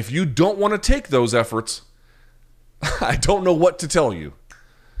 And if you don't want to take those efforts, I don't know what to tell you,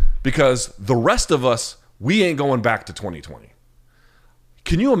 because the rest of us, we ain't going back to 2020.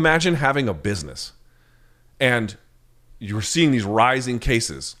 Can you imagine having a business and you're seeing these rising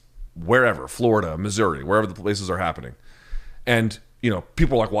cases wherever, Florida, Missouri, wherever the places are happening, and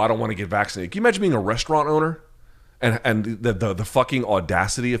people are like, well, I don't want to get vaccinated. Can you imagine being a restaurant owner and the fucking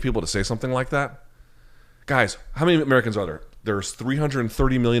audacity of people to say something like that? Guys, how many Americans are there? There's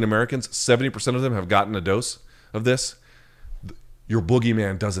 330 million Americans. 70% of them have gotten a dose of this. Your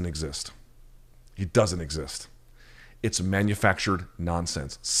boogeyman doesn't exist. He doesn't exist. It's manufactured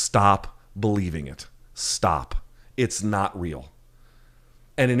nonsense. Stop believing it. Stop. It's not real.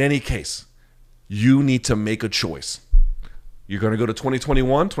 And in any case, you need to make a choice. You're going to go to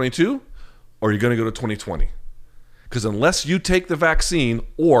 2021, 22, or you're going to go to 2020. Because unless you take the vaccine,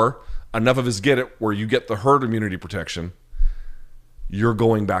 or enough of us get it where you get the herd immunity protection, you're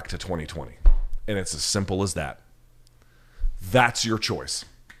going back to 2020. And it's as simple as that. That's your choice.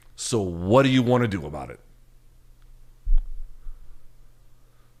 So what do you want to do about it?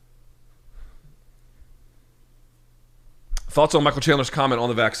 Thoughts on Michael Chandler's comment on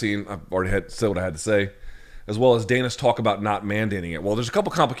the vaccine? I've already said what I had to say, as well as Dana's talk about not mandating it. Well, there's a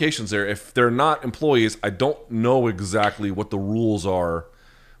couple complications there. If they're not employees, I don't know exactly what the rules are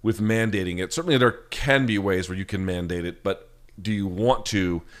with mandating it. Certainly there can be ways where you can mandate it, but do you want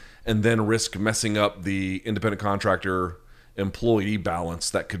to and then risk messing up the independent contractor employee balance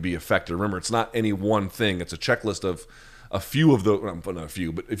that could be affected? Remember, it's not any one thing. It's a checklist of a few of those, not a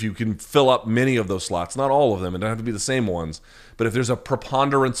few, but if you can fill up many of those slots, not all of them, it don't have to be the same ones, but if there's a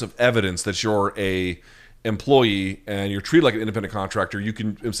preponderance of evidence that you're a employee and you're treated like an independent contractor, you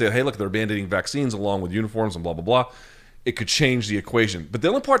can say, hey, look, they're mandating vaccines along with uniforms and blah, blah, blah. It could change the equation. But the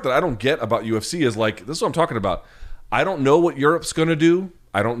only part that I don't get about UFC is like, this is what I'm talking about. I don't know what Europe's going to do.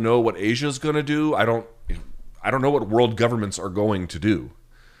 I don't know what Asia's going to do. I don't know what world governments are going to do.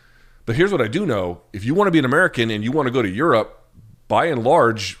 But here's what I do know. If you want to be an American and you want to go to Europe, by and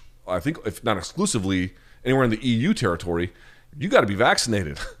large, I think if not exclusively, anywhere in the EU territory, you got to be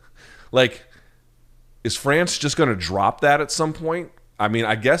vaccinated. Like, is France just going to drop that at some point? I mean,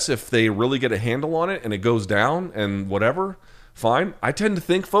 I guess if they really get a handle on it and it goes down and whatever, fine. I tend to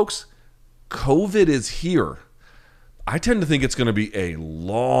think, folks, COVID is here. I tend to think it's going to be a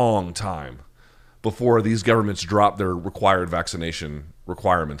long time before these governments drop their required vaccination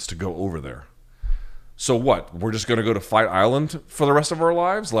requirements to go over there. So what? We're just going to go to Fight Island for the rest of our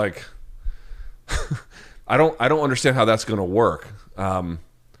lives? Like, I don't understand how that's going to work.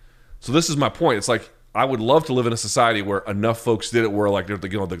 So this is my point. It's like, I would love to live in a society where enough folks did it where like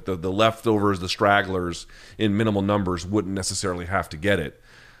the leftovers, the stragglers in minimal numbers wouldn't necessarily have to get it.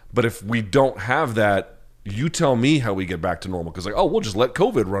 But if we don't have that, you tell me how we get back to normal. Because like, oh, we'll just let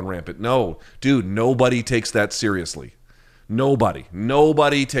COVID run rampant. No, dude, nobody takes that seriously.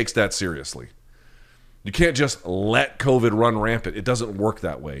 Nobody takes that seriously. You can't just let COVID run rampant. It doesn't work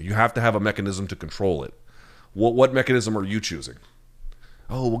that way. You have to have a mechanism to control it. What mechanism are you choosing?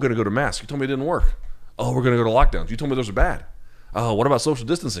 Oh, we're going to go to masks. You told me it didn't work. Oh, we're going to go to lockdowns. You told me those are bad. Oh, what about social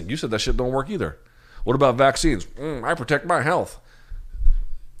distancing? You said that shit don't work either. What about vaccines? I protect my health.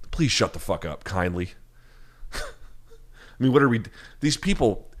 Please shut the fuck up, kindly. I mean, what are we... These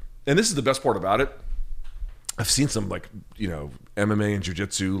people... And this is the best part about it. I've seen some, like, MMA and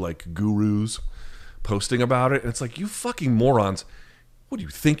jiu-jitsu, like, gurus posting about it. And it's like, you fucking morons. What do you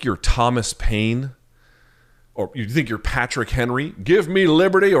think you're, Thomas Paine? Or you think you're Patrick Henry? Give me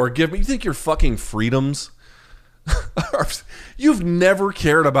liberty or give me... You think you're fucking freedoms? You've never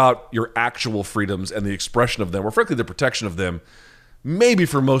cared about your actual freedoms and the expression of them, or frankly, the protection of them, maybe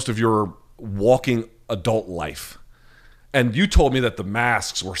for most of your walking adult life. And you told me that the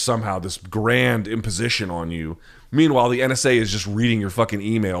masks were somehow this grand imposition on you. Meanwhile, the NSA is just reading your fucking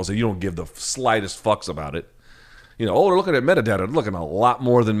emails and you don't give the slightest fucks about it. Oh, they're looking at metadata. They're looking at a lot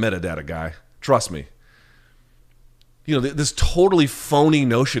more than metadata, guy. Trust me. This totally phony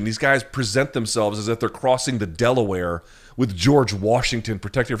notion. These guys present themselves as if they're crossing the Delaware with George Washington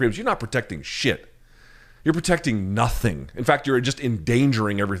protecting your freedoms. You're not protecting shit. You're protecting nothing. In fact, you're just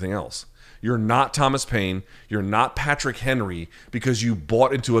endangering everything else. You're not Thomas Paine. You're not Patrick Henry because you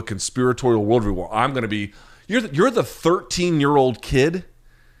bought into a conspiratorial worldview where I'm going to be... You're the 13-year-old kid.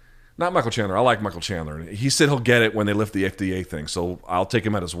 Not Michael Chandler. I like Michael Chandler. He said he'll get it when they lift the FDA thing. So I'll take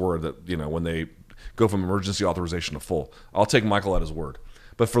him at his word that, when they go from emergency authorization to full. I'll take Michael at his word.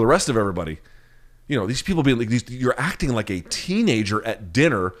 But for the rest of everybody, These people being like you're acting like a teenager at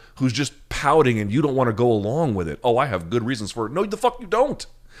dinner who's just pouting and you don't want to go along with it. Oh, I have good reasons for it. No, the fuck you don't.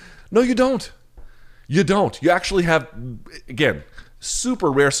 No, you don't. You don't. You actually have, again,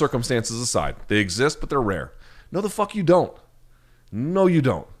 super rare circumstances aside. They exist, but they're rare. No, the fuck you don't. No, you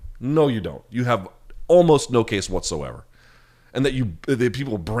don't. No, you don't. You have almost no case whatsoever. And that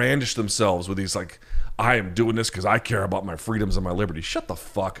people brandish themselves with these like, I am doing this because I care about my freedoms and my liberty. Shut the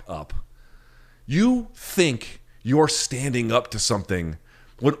fuck up. You think you're standing up to something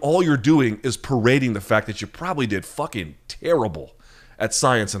when all you're doing is parading the fact that you probably did fucking terrible at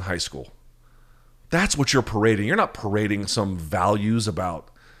science in high school. That's what you're parading. You're not parading some values about,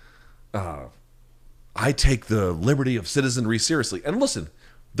 I take the liberty of citizenry seriously. And listen,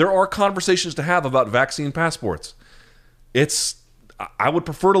 there are conversations to have about vaccine passports. I would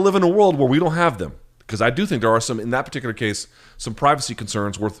prefer to live in a world where we don't have them, because I do think there are some, in that particular case, some privacy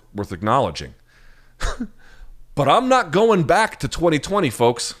concerns worth acknowledging. But I'm not going back to 2020,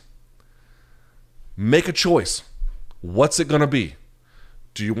 folks. Make a choice. What's it going to be?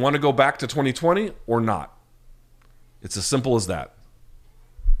 Do you want to go back to 2020 or not? It's as simple as that.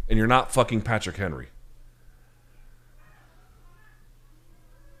 And you're not fucking Patrick Henry.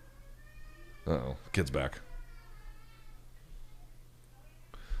 Uh-oh, kid's back.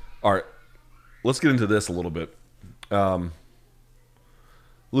 All right, let's get into this a little bit.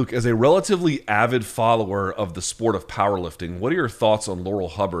 Luke, as a relatively avid follower of the sport of powerlifting, what are your thoughts on Laurel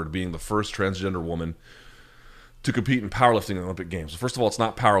Hubbard being the first transgender woman to compete in powerlifting in the Olympic Games? First of all, it's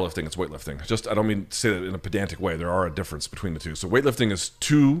not powerlifting, it's weightlifting. I don't mean to say that in a pedantic way. There are a difference between the two. So weightlifting is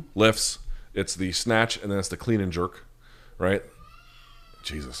 2 lifts. It's the snatch, and then it's the clean and jerk, right?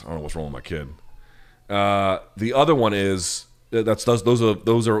 Jesus, I don't know what's wrong with my kid. The other one is, those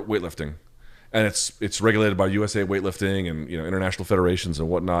are weightlifting. And it's regulated by USA Weightlifting and international federations and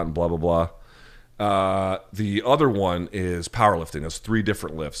whatnot and blah blah blah. The other one is powerlifting. That's 3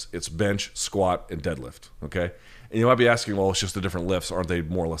 different lifts. It's bench, squat, and deadlift. Okay, and you might be asking, well, it's just the different lifts. Aren't they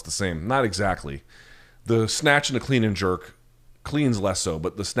more or less the same? Not exactly. The snatch and the clean and jerk, clean's less so,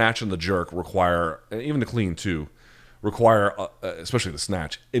 but the snatch and the jerk require, and even the clean too, require, especially the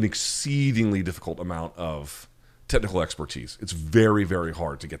snatch, an exceedingly difficult amount of technical expertise. It's very, very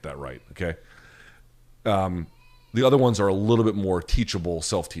hard to get that right. Okay. The other ones are a little bit more teachable,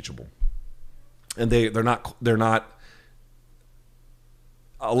 self-teachable, and they're not.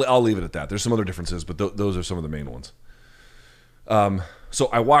 I'll leave it at that. There's some other differences, but those are some of the main ones. So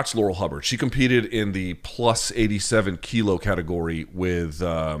I watched Laurel Hubbard. She competed in the plus 87 kilo category with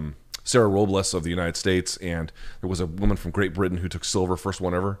Sarah Robles of the United States, and there was a woman from Great Britain who took silver, first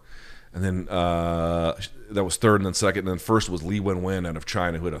one ever. And then that was third, and then second, and then first was Li Wenwen out of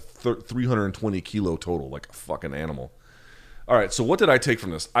China, who had a 320 kilo total, like a fucking animal. All right, so what did I take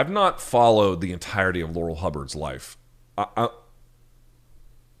from this? I've not followed the entirety of Laurel Hubbard's life. I'll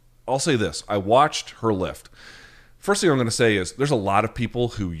say this. I watched her lift. First thing I'm going to say is there's a lot of people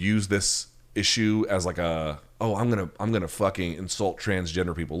who use this issue as like I'm gonna fucking insult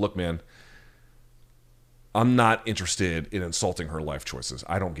transgender people. Look, man, I'm not interested in insulting her life choices.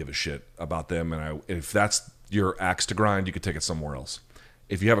 I don't give a shit about them, and if that's your axe to grind, you could take it somewhere else.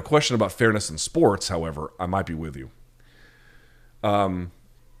 If you have a question about fairness in sports, however, I might be with you.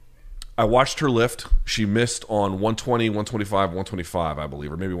 I watched her lift. She missed on 120, 125, 125, I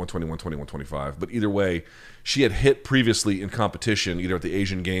believe, or maybe 120, 120, 125. But either way, she had hit previously in competition, either at the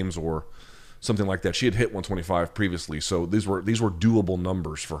Asian Games or something like that. She had hit 125 previously, so these were doable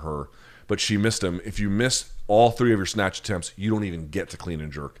numbers for her. But she missed them. If you miss all 3 of your snatch attempts, you don't even get to clean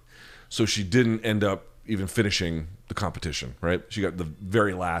and jerk. So she didn't end up even finishing the competition, right? She got the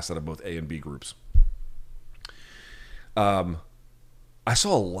very last out of both A and B groups. I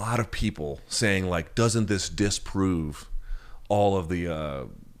saw a lot of people saying, like, doesn't this disprove all of the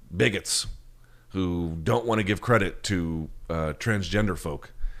bigots who don't want to give credit to transgender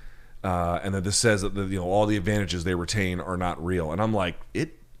folk? And that this says that all the advantages they retain are not real. And I'm like,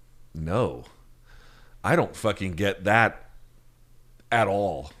 no, I don't fucking get that at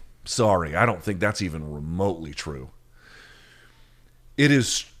all. Sorry, I don't think that's even remotely true. It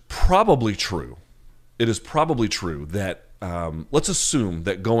is probably true. It is probably true that let's assume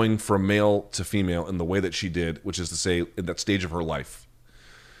that going from male to female in the way that she did, which is to say in that stage of her life,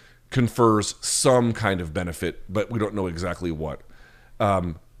 confers some kind of benefit, but we don't know exactly what.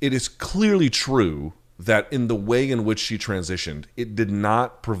 It is clearly true that in the way in which she transitioned, it did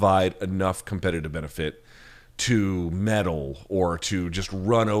not provide enough competitive benefit to medal or to just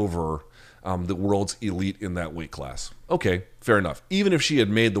run over the world's elite in that weight class. Okay, fair enough. Even if she had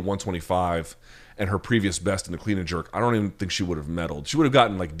made the 125 and her previous best in the clean and jerk, I don't even think she would have medaled. She would have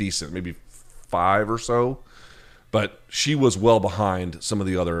gotten like decent, maybe 5 or so. But she was well behind some of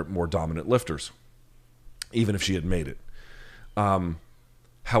the other more dominant lifters, even if she had made it.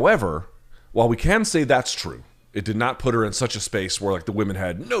 However, while we can say that's true, it did not put her in such a space where like the women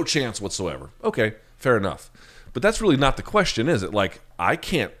had no chance whatsoever. Okay, fair enough. But that's really not the question, is it? Like, I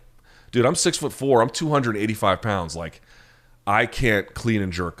can't, dude, I'm 6'4", I'm 285 pounds. Like, I can't clean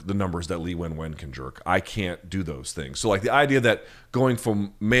and jerk the numbers that Li Wenwen can jerk. I can't do those things. So like the idea that going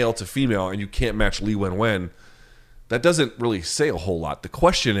from male to female and you can't match Li Wenwen, that doesn't really say a whole lot. The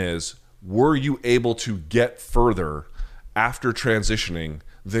question is, were you able to get further after transitioning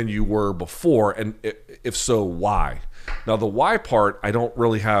than you were before? And if so, why? Now, the why part, I don't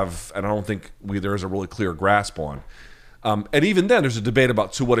really have, and I don't think there is a really clear grasp on. And even then, there's a debate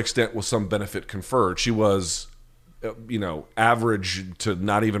about to what extent was some benefit conferred. She was, average to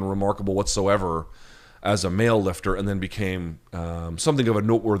not even remarkable whatsoever as a male lifter, and then became something of a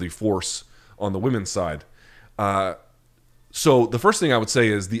noteworthy force on the women's side. So the first thing I would say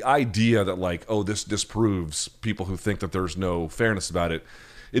is the idea that like, oh, this disproves people who think that there's no fairness about it.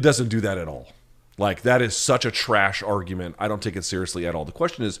 It doesn't do that at all. Like, that is such a trash argument. I don't take it seriously at all. The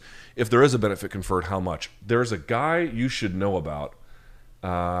question is, if there is a benefit conferred, how much? There's a guy you should know about.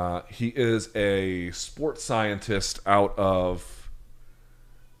 He is a sports scientist out of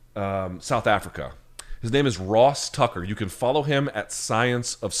South Africa. His name is Ross Tucker. You can follow him at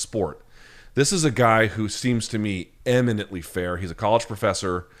Science of Sport. This is a guy who seems to me eminently fair. He's a college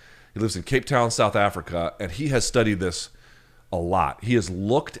professor. He lives in Cape Town, South Africa, and he has studied this a lot. He has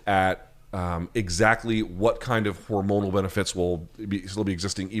looked at exactly what kind of hormonal benefits will still be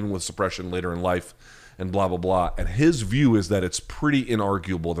existing even with suppression later in life and blah, blah, blah. And his view is that it's pretty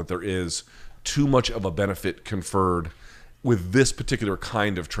inarguable that there is too much of a benefit conferred with this particular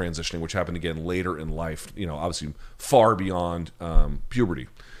kind of transitioning, which happened again later in life, obviously far beyond puberty.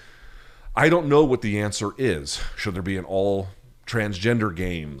 I don't know what the answer is. Should there be an all transgender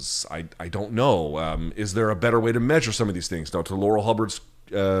games? I don't know. Is there a better way to measure some of these things? Now, to Laurel Hubbard's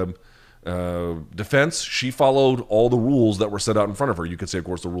defense, she followed all the rules that were set out in front of her. You could say, of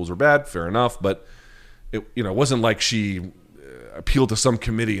course, the rules are bad. Fair enough. But it wasn't like she appealed to some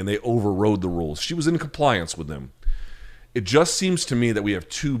committee and they overrode the rules. She was in compliance with them. It just seems to me that we have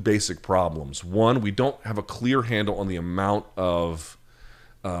two basic problems. One, we don't have a clear handle on the amount of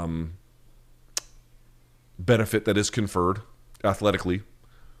benefit that is conferred athletically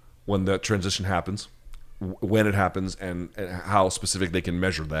when that transition happens, when it happens, and how specific they can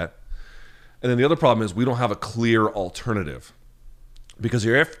measure that. And then the other problem is we don't have a clear alternative, because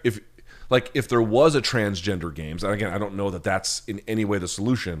if there was a transgender games, and again, I don't know that that's in any way the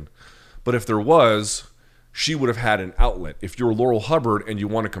solution, but if there was, she would have had an outlet. If you're Laurel Hubbard and you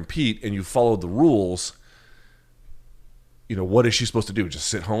want to compete and you followed the rules, what is she supposed to do? Just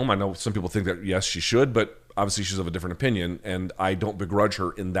sit home? I know some people think that, yes, she should, but obviously she's of a different opinion, and I don't begrudge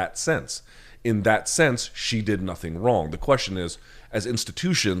her in that sense. In that sense, she did nothing wrong. The question is, as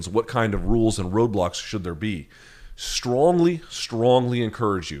institutions, what kind of rules and roadblocks should there be? Strongly, strongly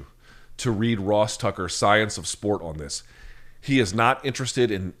encourage you to read Ross Tucker's Science of Sport on this. He is not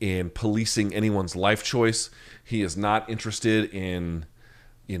interested in policing anyone's life choice. He is not interested in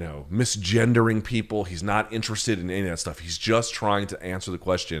misgendering people. He's not interested in any of that stuff. He's just trying to answer the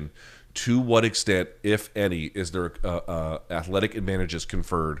question, to what extent, if any, is there athletic advantages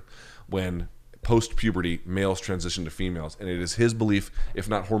conferred when post-puberty males transition to females? And it is his belief, if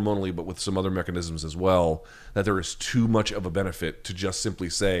not hormonally, but with some other mechanisms as well, that there is too much of a benefit to just simply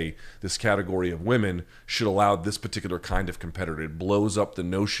say this category of women should allow this particular kind of competitor. It blows up the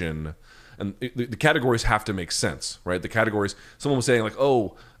notion. And the categories have to make sense, right? The categories, someone was saying like,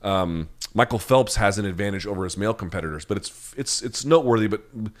 Michael Phelps has an advantage over his male competitors, but it's noteworthy. But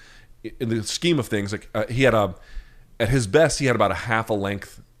in the scheme of things, he had at his best, he had about a half a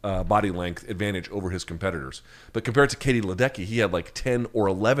length, body length advantage over his competitors. But compared to Katie Ledecky, he had like 10 or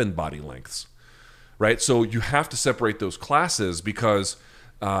 11 body lengths, right? So you have to separate those classes, because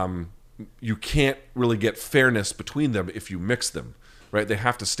you can't really get fairness between them if you mix them. Right, they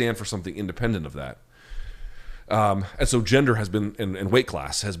have to stand for something independent of that. And so gender has been, and weight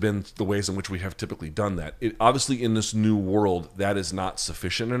class has been the ways in which we have typically done that. Obviously, in this new world, that is not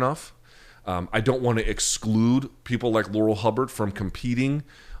sufficient enough. I don't want to exclude people like Laurel Hubbard from competing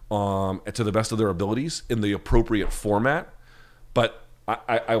to the best of their abilities in the appropriate format. But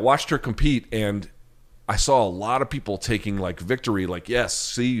I watched her compete, and I saw a lot of people taking like victory, like,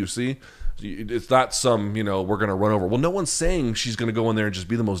 yes, you see? It's not some, we're going to run over. Well, no one's saying she's going to go in there and just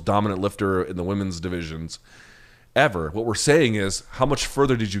be the most dominant lifter in the women's divisions ever. What we're saying is, how much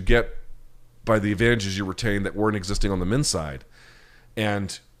further did you get by the advantages you retained that weren't existing on the men's side?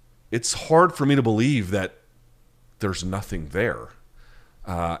 And it's hard for me to believe that there's nothing there.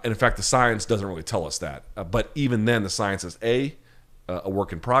 And in fact, the science doesn't really tell us that. But even then, the science is A, a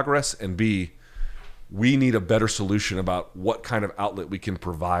work in progress, and B, we need a better solution about what kind of outlet we can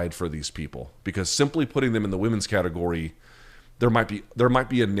provide for these people. Because simply putting them in the women's category, there might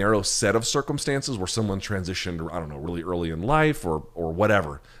be a narrow set of circumstances where someone transitioned, I don't know, really early in life or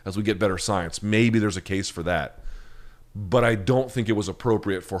whatever. As we get better science, maybe there's a case for that. But I don't think it was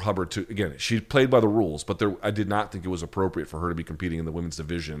appropriate for Hubbard to, again, she played by the rules, but I did not think it was appropriate for her to be competing in the women's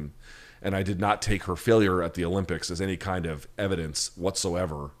division. And I did not take her failure at the Olympics as any kind of evidence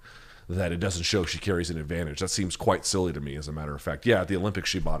whatsoever that it doesn't show she carries an advantage. That seems quite silly to me, as a matter of fact. Yeah, at the Olympics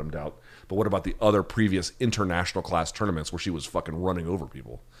she bottomed out. But what about the other previous international class tournaments where she was fucking running over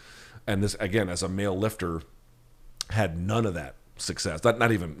people? And this, again, as a male lifter, had none of that success.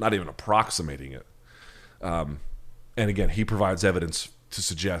 Not even approximating it. And again, he provides evidence to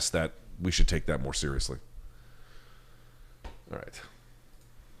suggest that we should take that more seriously. All right.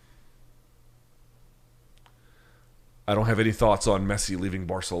 I don't have any thoughts on Messi leaving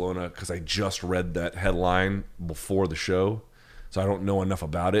Barcelona because I just read that headline before the show. So I don't know enough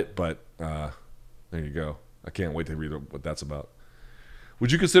about it, but there you go. I can't wait to read what that's about.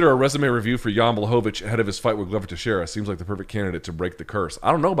 Would you consider a resume review for Jan Blachowicz ahead of his fight with Glover Teixeira? Seems like the perfect candidate to break the curse.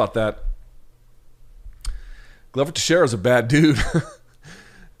 I don't know about that. Glover Teixeira is a bad dude.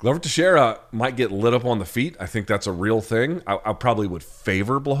 Glover Teixeira might get lit up on the feet. I think that's a real thing. I probably would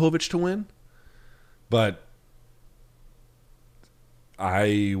favor Blachowicz to win, but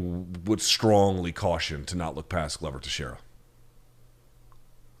I would strongly caution to not look past Glover Teixeira.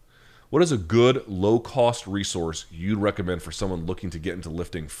 What is a good, low-cost resource you'd recommend for someone looking to get into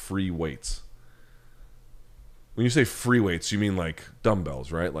lifting free weights? When you say free weights, you mean like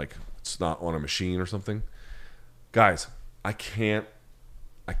dumbbells, right? Like it's not on a machine or something? Guys, I can't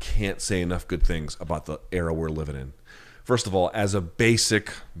say enough good things about the era we're living in. First of all, as a basic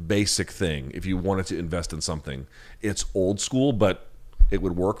thing, if you wanted to invest in something, it's old school, but it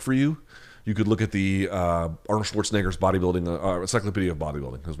would work for you. You could look at the Arnold Schwarzenegger's bodybuilding, encyclopedia of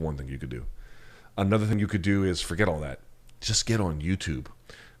bodybuilding. Is one thing you could do. Another thing you could do is forget all that. Just get on YouTube.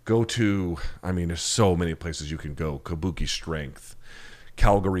 Go to, there's so many places you can go. Kabuki Strength,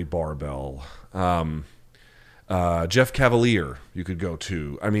 Calgary Barbell, Jeff Cavalier you could go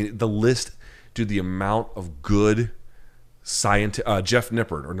to. The list, dude, the amount of good scientists. Jeff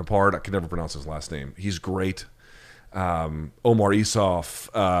Nippard, I can never pronounce his last name. He's great. Omar Isuf,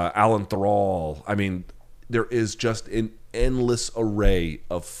 Alan Thrall. There is just an endless array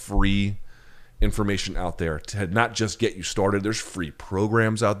of free information out there to not just get you started. There's free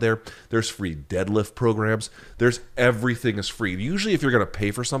programs out there. There's free deadlift programs. There's everything is free. Usually if you're going to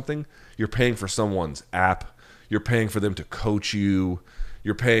pay for something, you're paying for someone's app. You're paying for them to coach you.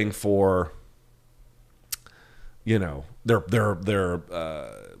 You're paying for, their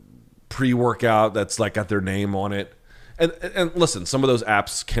pre-workout that's like got their name on it. And listen, some of those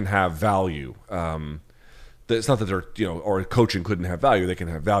apps can have value. It's not that they're, or coaching couldn't have value. They can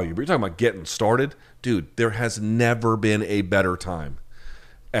have value. But you're talking about getting started. Dude, there has never been a better time,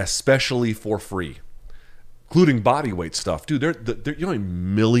 especially for free, including body weight stuff. Dude, there you know how many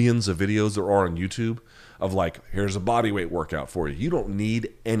millions of videos there are on YouTube of like, here's a body weight workout for you. You don't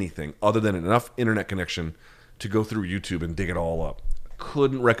need anything other than enough internet connection to go through YouTube and dig it all up.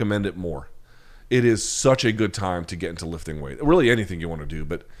 Couldn't recommend it more. It is such a good time to get into lifting weight. Really anything you want to do,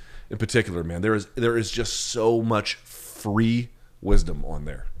 but in particular, man, there is just so much free wisdom on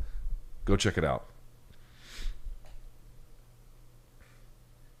there. Go check it out.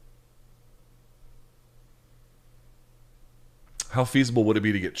 How feasible would it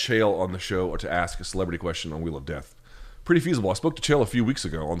be to get Chael on the show or to ask a celebrity question on Wheel of Death? Pretty feasible. I spoke to Chael a few weeks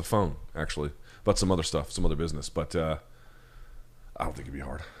ago on the phone, actually, about some other stuff, some other business, but I don't think it'd be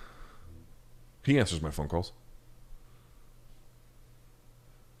hard. He answers my phone calls.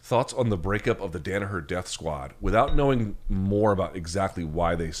 Thoughts on the breakup of the Danaher Death Squad without knowing more about exactly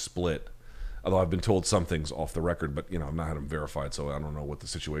why they split. Although I've been told some things off the record, but I've not had them verified, so I don't know what the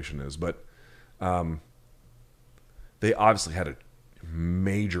situation is. But they obviously had a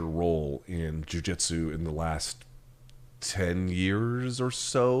major role in jiu-jitsu in the last 10 years or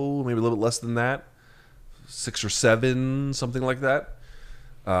so, maybe a little bit less than that, 6 or 7, something like that.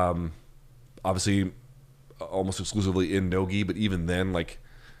 Obviously, almost exclusively in no-gi, but even then, like,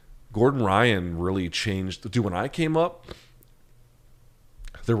 Gordon Ryan really changed. Dude, when I came up,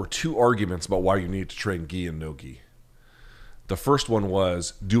 there were 2 arguments about why you need to train gi and no-gi. The first one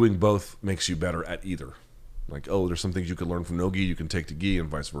was doing both makes you better at either. Like, oh, there's some things you can learn from no-gi you can take to gi and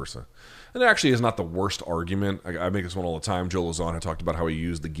vice versa. And it actually is not the worst argument. I make this one all the time. Joe Lozon had talked about how he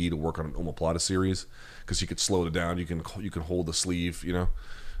used the gi to work on an omoplata series because he could slow it down. You can hold the sleeve, you know.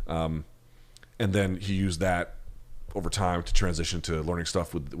 And then he used that over time to transition to learning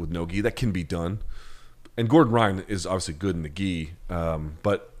stuff with no gi. That can be done. And Gordon Ryan is obviously good in the gi,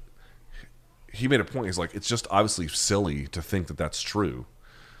 but he made a point. He's like, it's just obviously silly to think that that's true,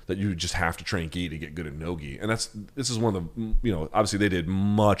 that you just have to train gi to get good at no gi. And this is one of the, you know, obviously they did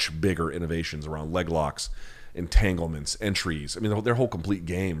much bigger innovations around leg locks, entanglements, entries. I mean, their whole complete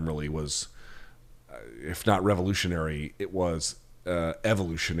game really was, if not revolutionary, it was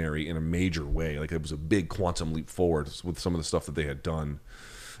evolutionary in a major way. Like, it was a big quantum leap forward with some of the stuff that they had done,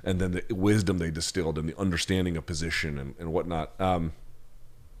 and then the wisdom they distilled and the understanding of position and whatnot.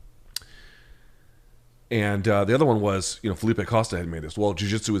 And the other one was, you know, Felipe Costa had made this. Well,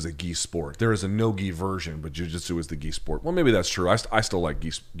 jiu-jitsu is a gi sport. There is a no-gi version, but jiu-jitsu is the gi sport. Well, maybe that's true. I still like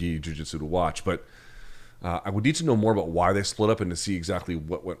gi jiu-jitsu to watch, but I would need to know more about why they split up and to see exactly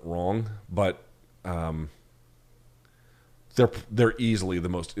what went wrong. But they're easily the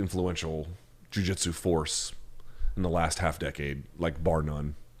most influential jiu-jitsu force in the last half decade, like bar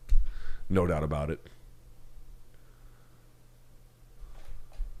none. No doubt about it.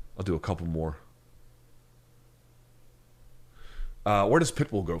 I'll do a couple more. Where does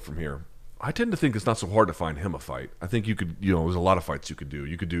Pitbull go from here? I tend to think it's not so hard to find him a fight. I think you could, you know, there's a lot of fights you could do.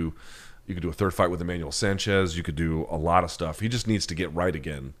 You could do a third fight with Emmanuel Sanchez. You could do a lot of stuff. He just needs to get right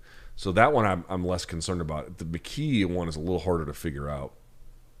again. So that one I'm less concerned about. The McKee one is a little harder to figure out.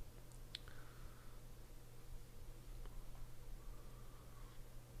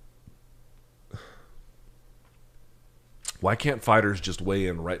 Why can't fighters just weigh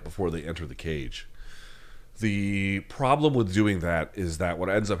in right before they enter the cage? The problem with doing that is that what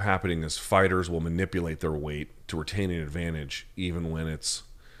ends up happening is fighters will manipulate their weight to retain an advantage, even when it's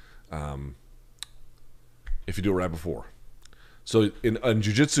if you do it right before. So in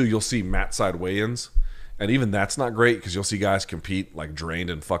jiu-jitsu, you'll see mat side weigh-ins, and even that's not great because you'll see guys compete like drained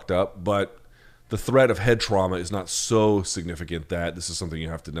and fucked up, but the threat of head trauma is not so significant that this is something you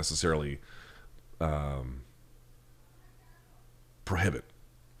have to necessarily prohibit.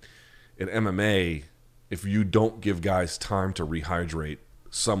 In MMA, if you don't give guys time to rehydrate,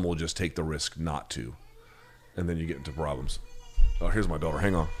 some will just take the risk not to, and then you get into problems. Oh, here's my daughter.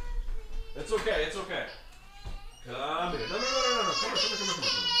 Hang on. It's okay. It's okay. Come here. No.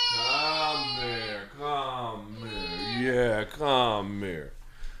 Come here. Yeah, come here.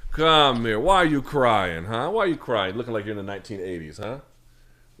 Come here. Why are you crying, huh? Why are you crying? Looking like you're in the 1980s, huh?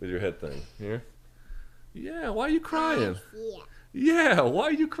 With your head thing. Here. Yeah, why are you crying? Yeah, why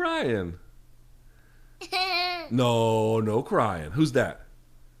are you crying? No crying. Who's that?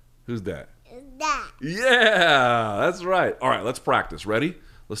 That. Yeah, that's right. All right, let's practice. Ready?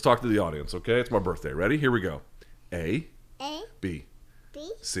 Let's talk to the audience, okay? It's my birthday. Ready? Here we go. A, B,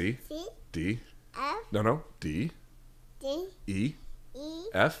 C, D, F, no, D, E,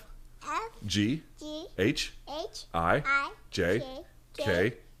 F, G, H, I, J,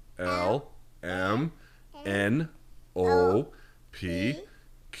 K, L, M, N, O, P,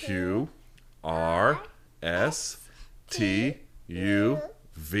 Q, R, S, T, U,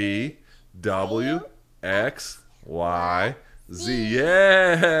 V, W, X, Y, Z.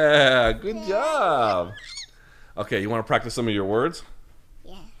 Yeah, good job. Okay, you want to practice some of your words?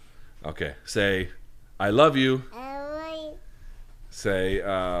 Yeah. Okay, say, I love you. I Say,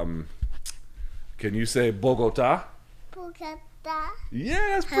 can you say Bogota? Bogota. Yeah,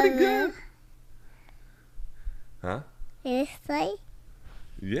 that's pretty good. Huh? Say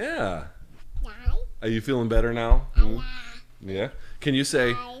Yeah. die. Are you feeling better now? Yeah. Can you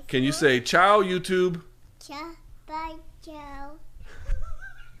say ciao YouTube? Bye, Joe.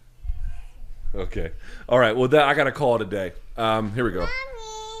 Okay. All right. Well, I got to call it a day. Here we go. Mommy.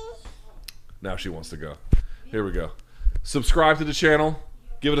 Now she wants to go. Here we go. Subscribe to the channel.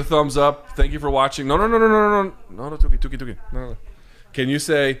 Give it a thumbs up. Thank you for watching. No. No, tuki. No. Can you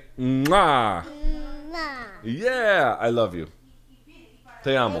say mwah? No. Yeah, I love you.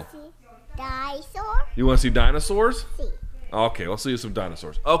 Te amo. Dinosaur. You want to see dinosaurs? See. Okay, I'll see you some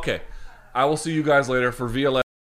dinosaurs. Okay. I will see you guys later for VLA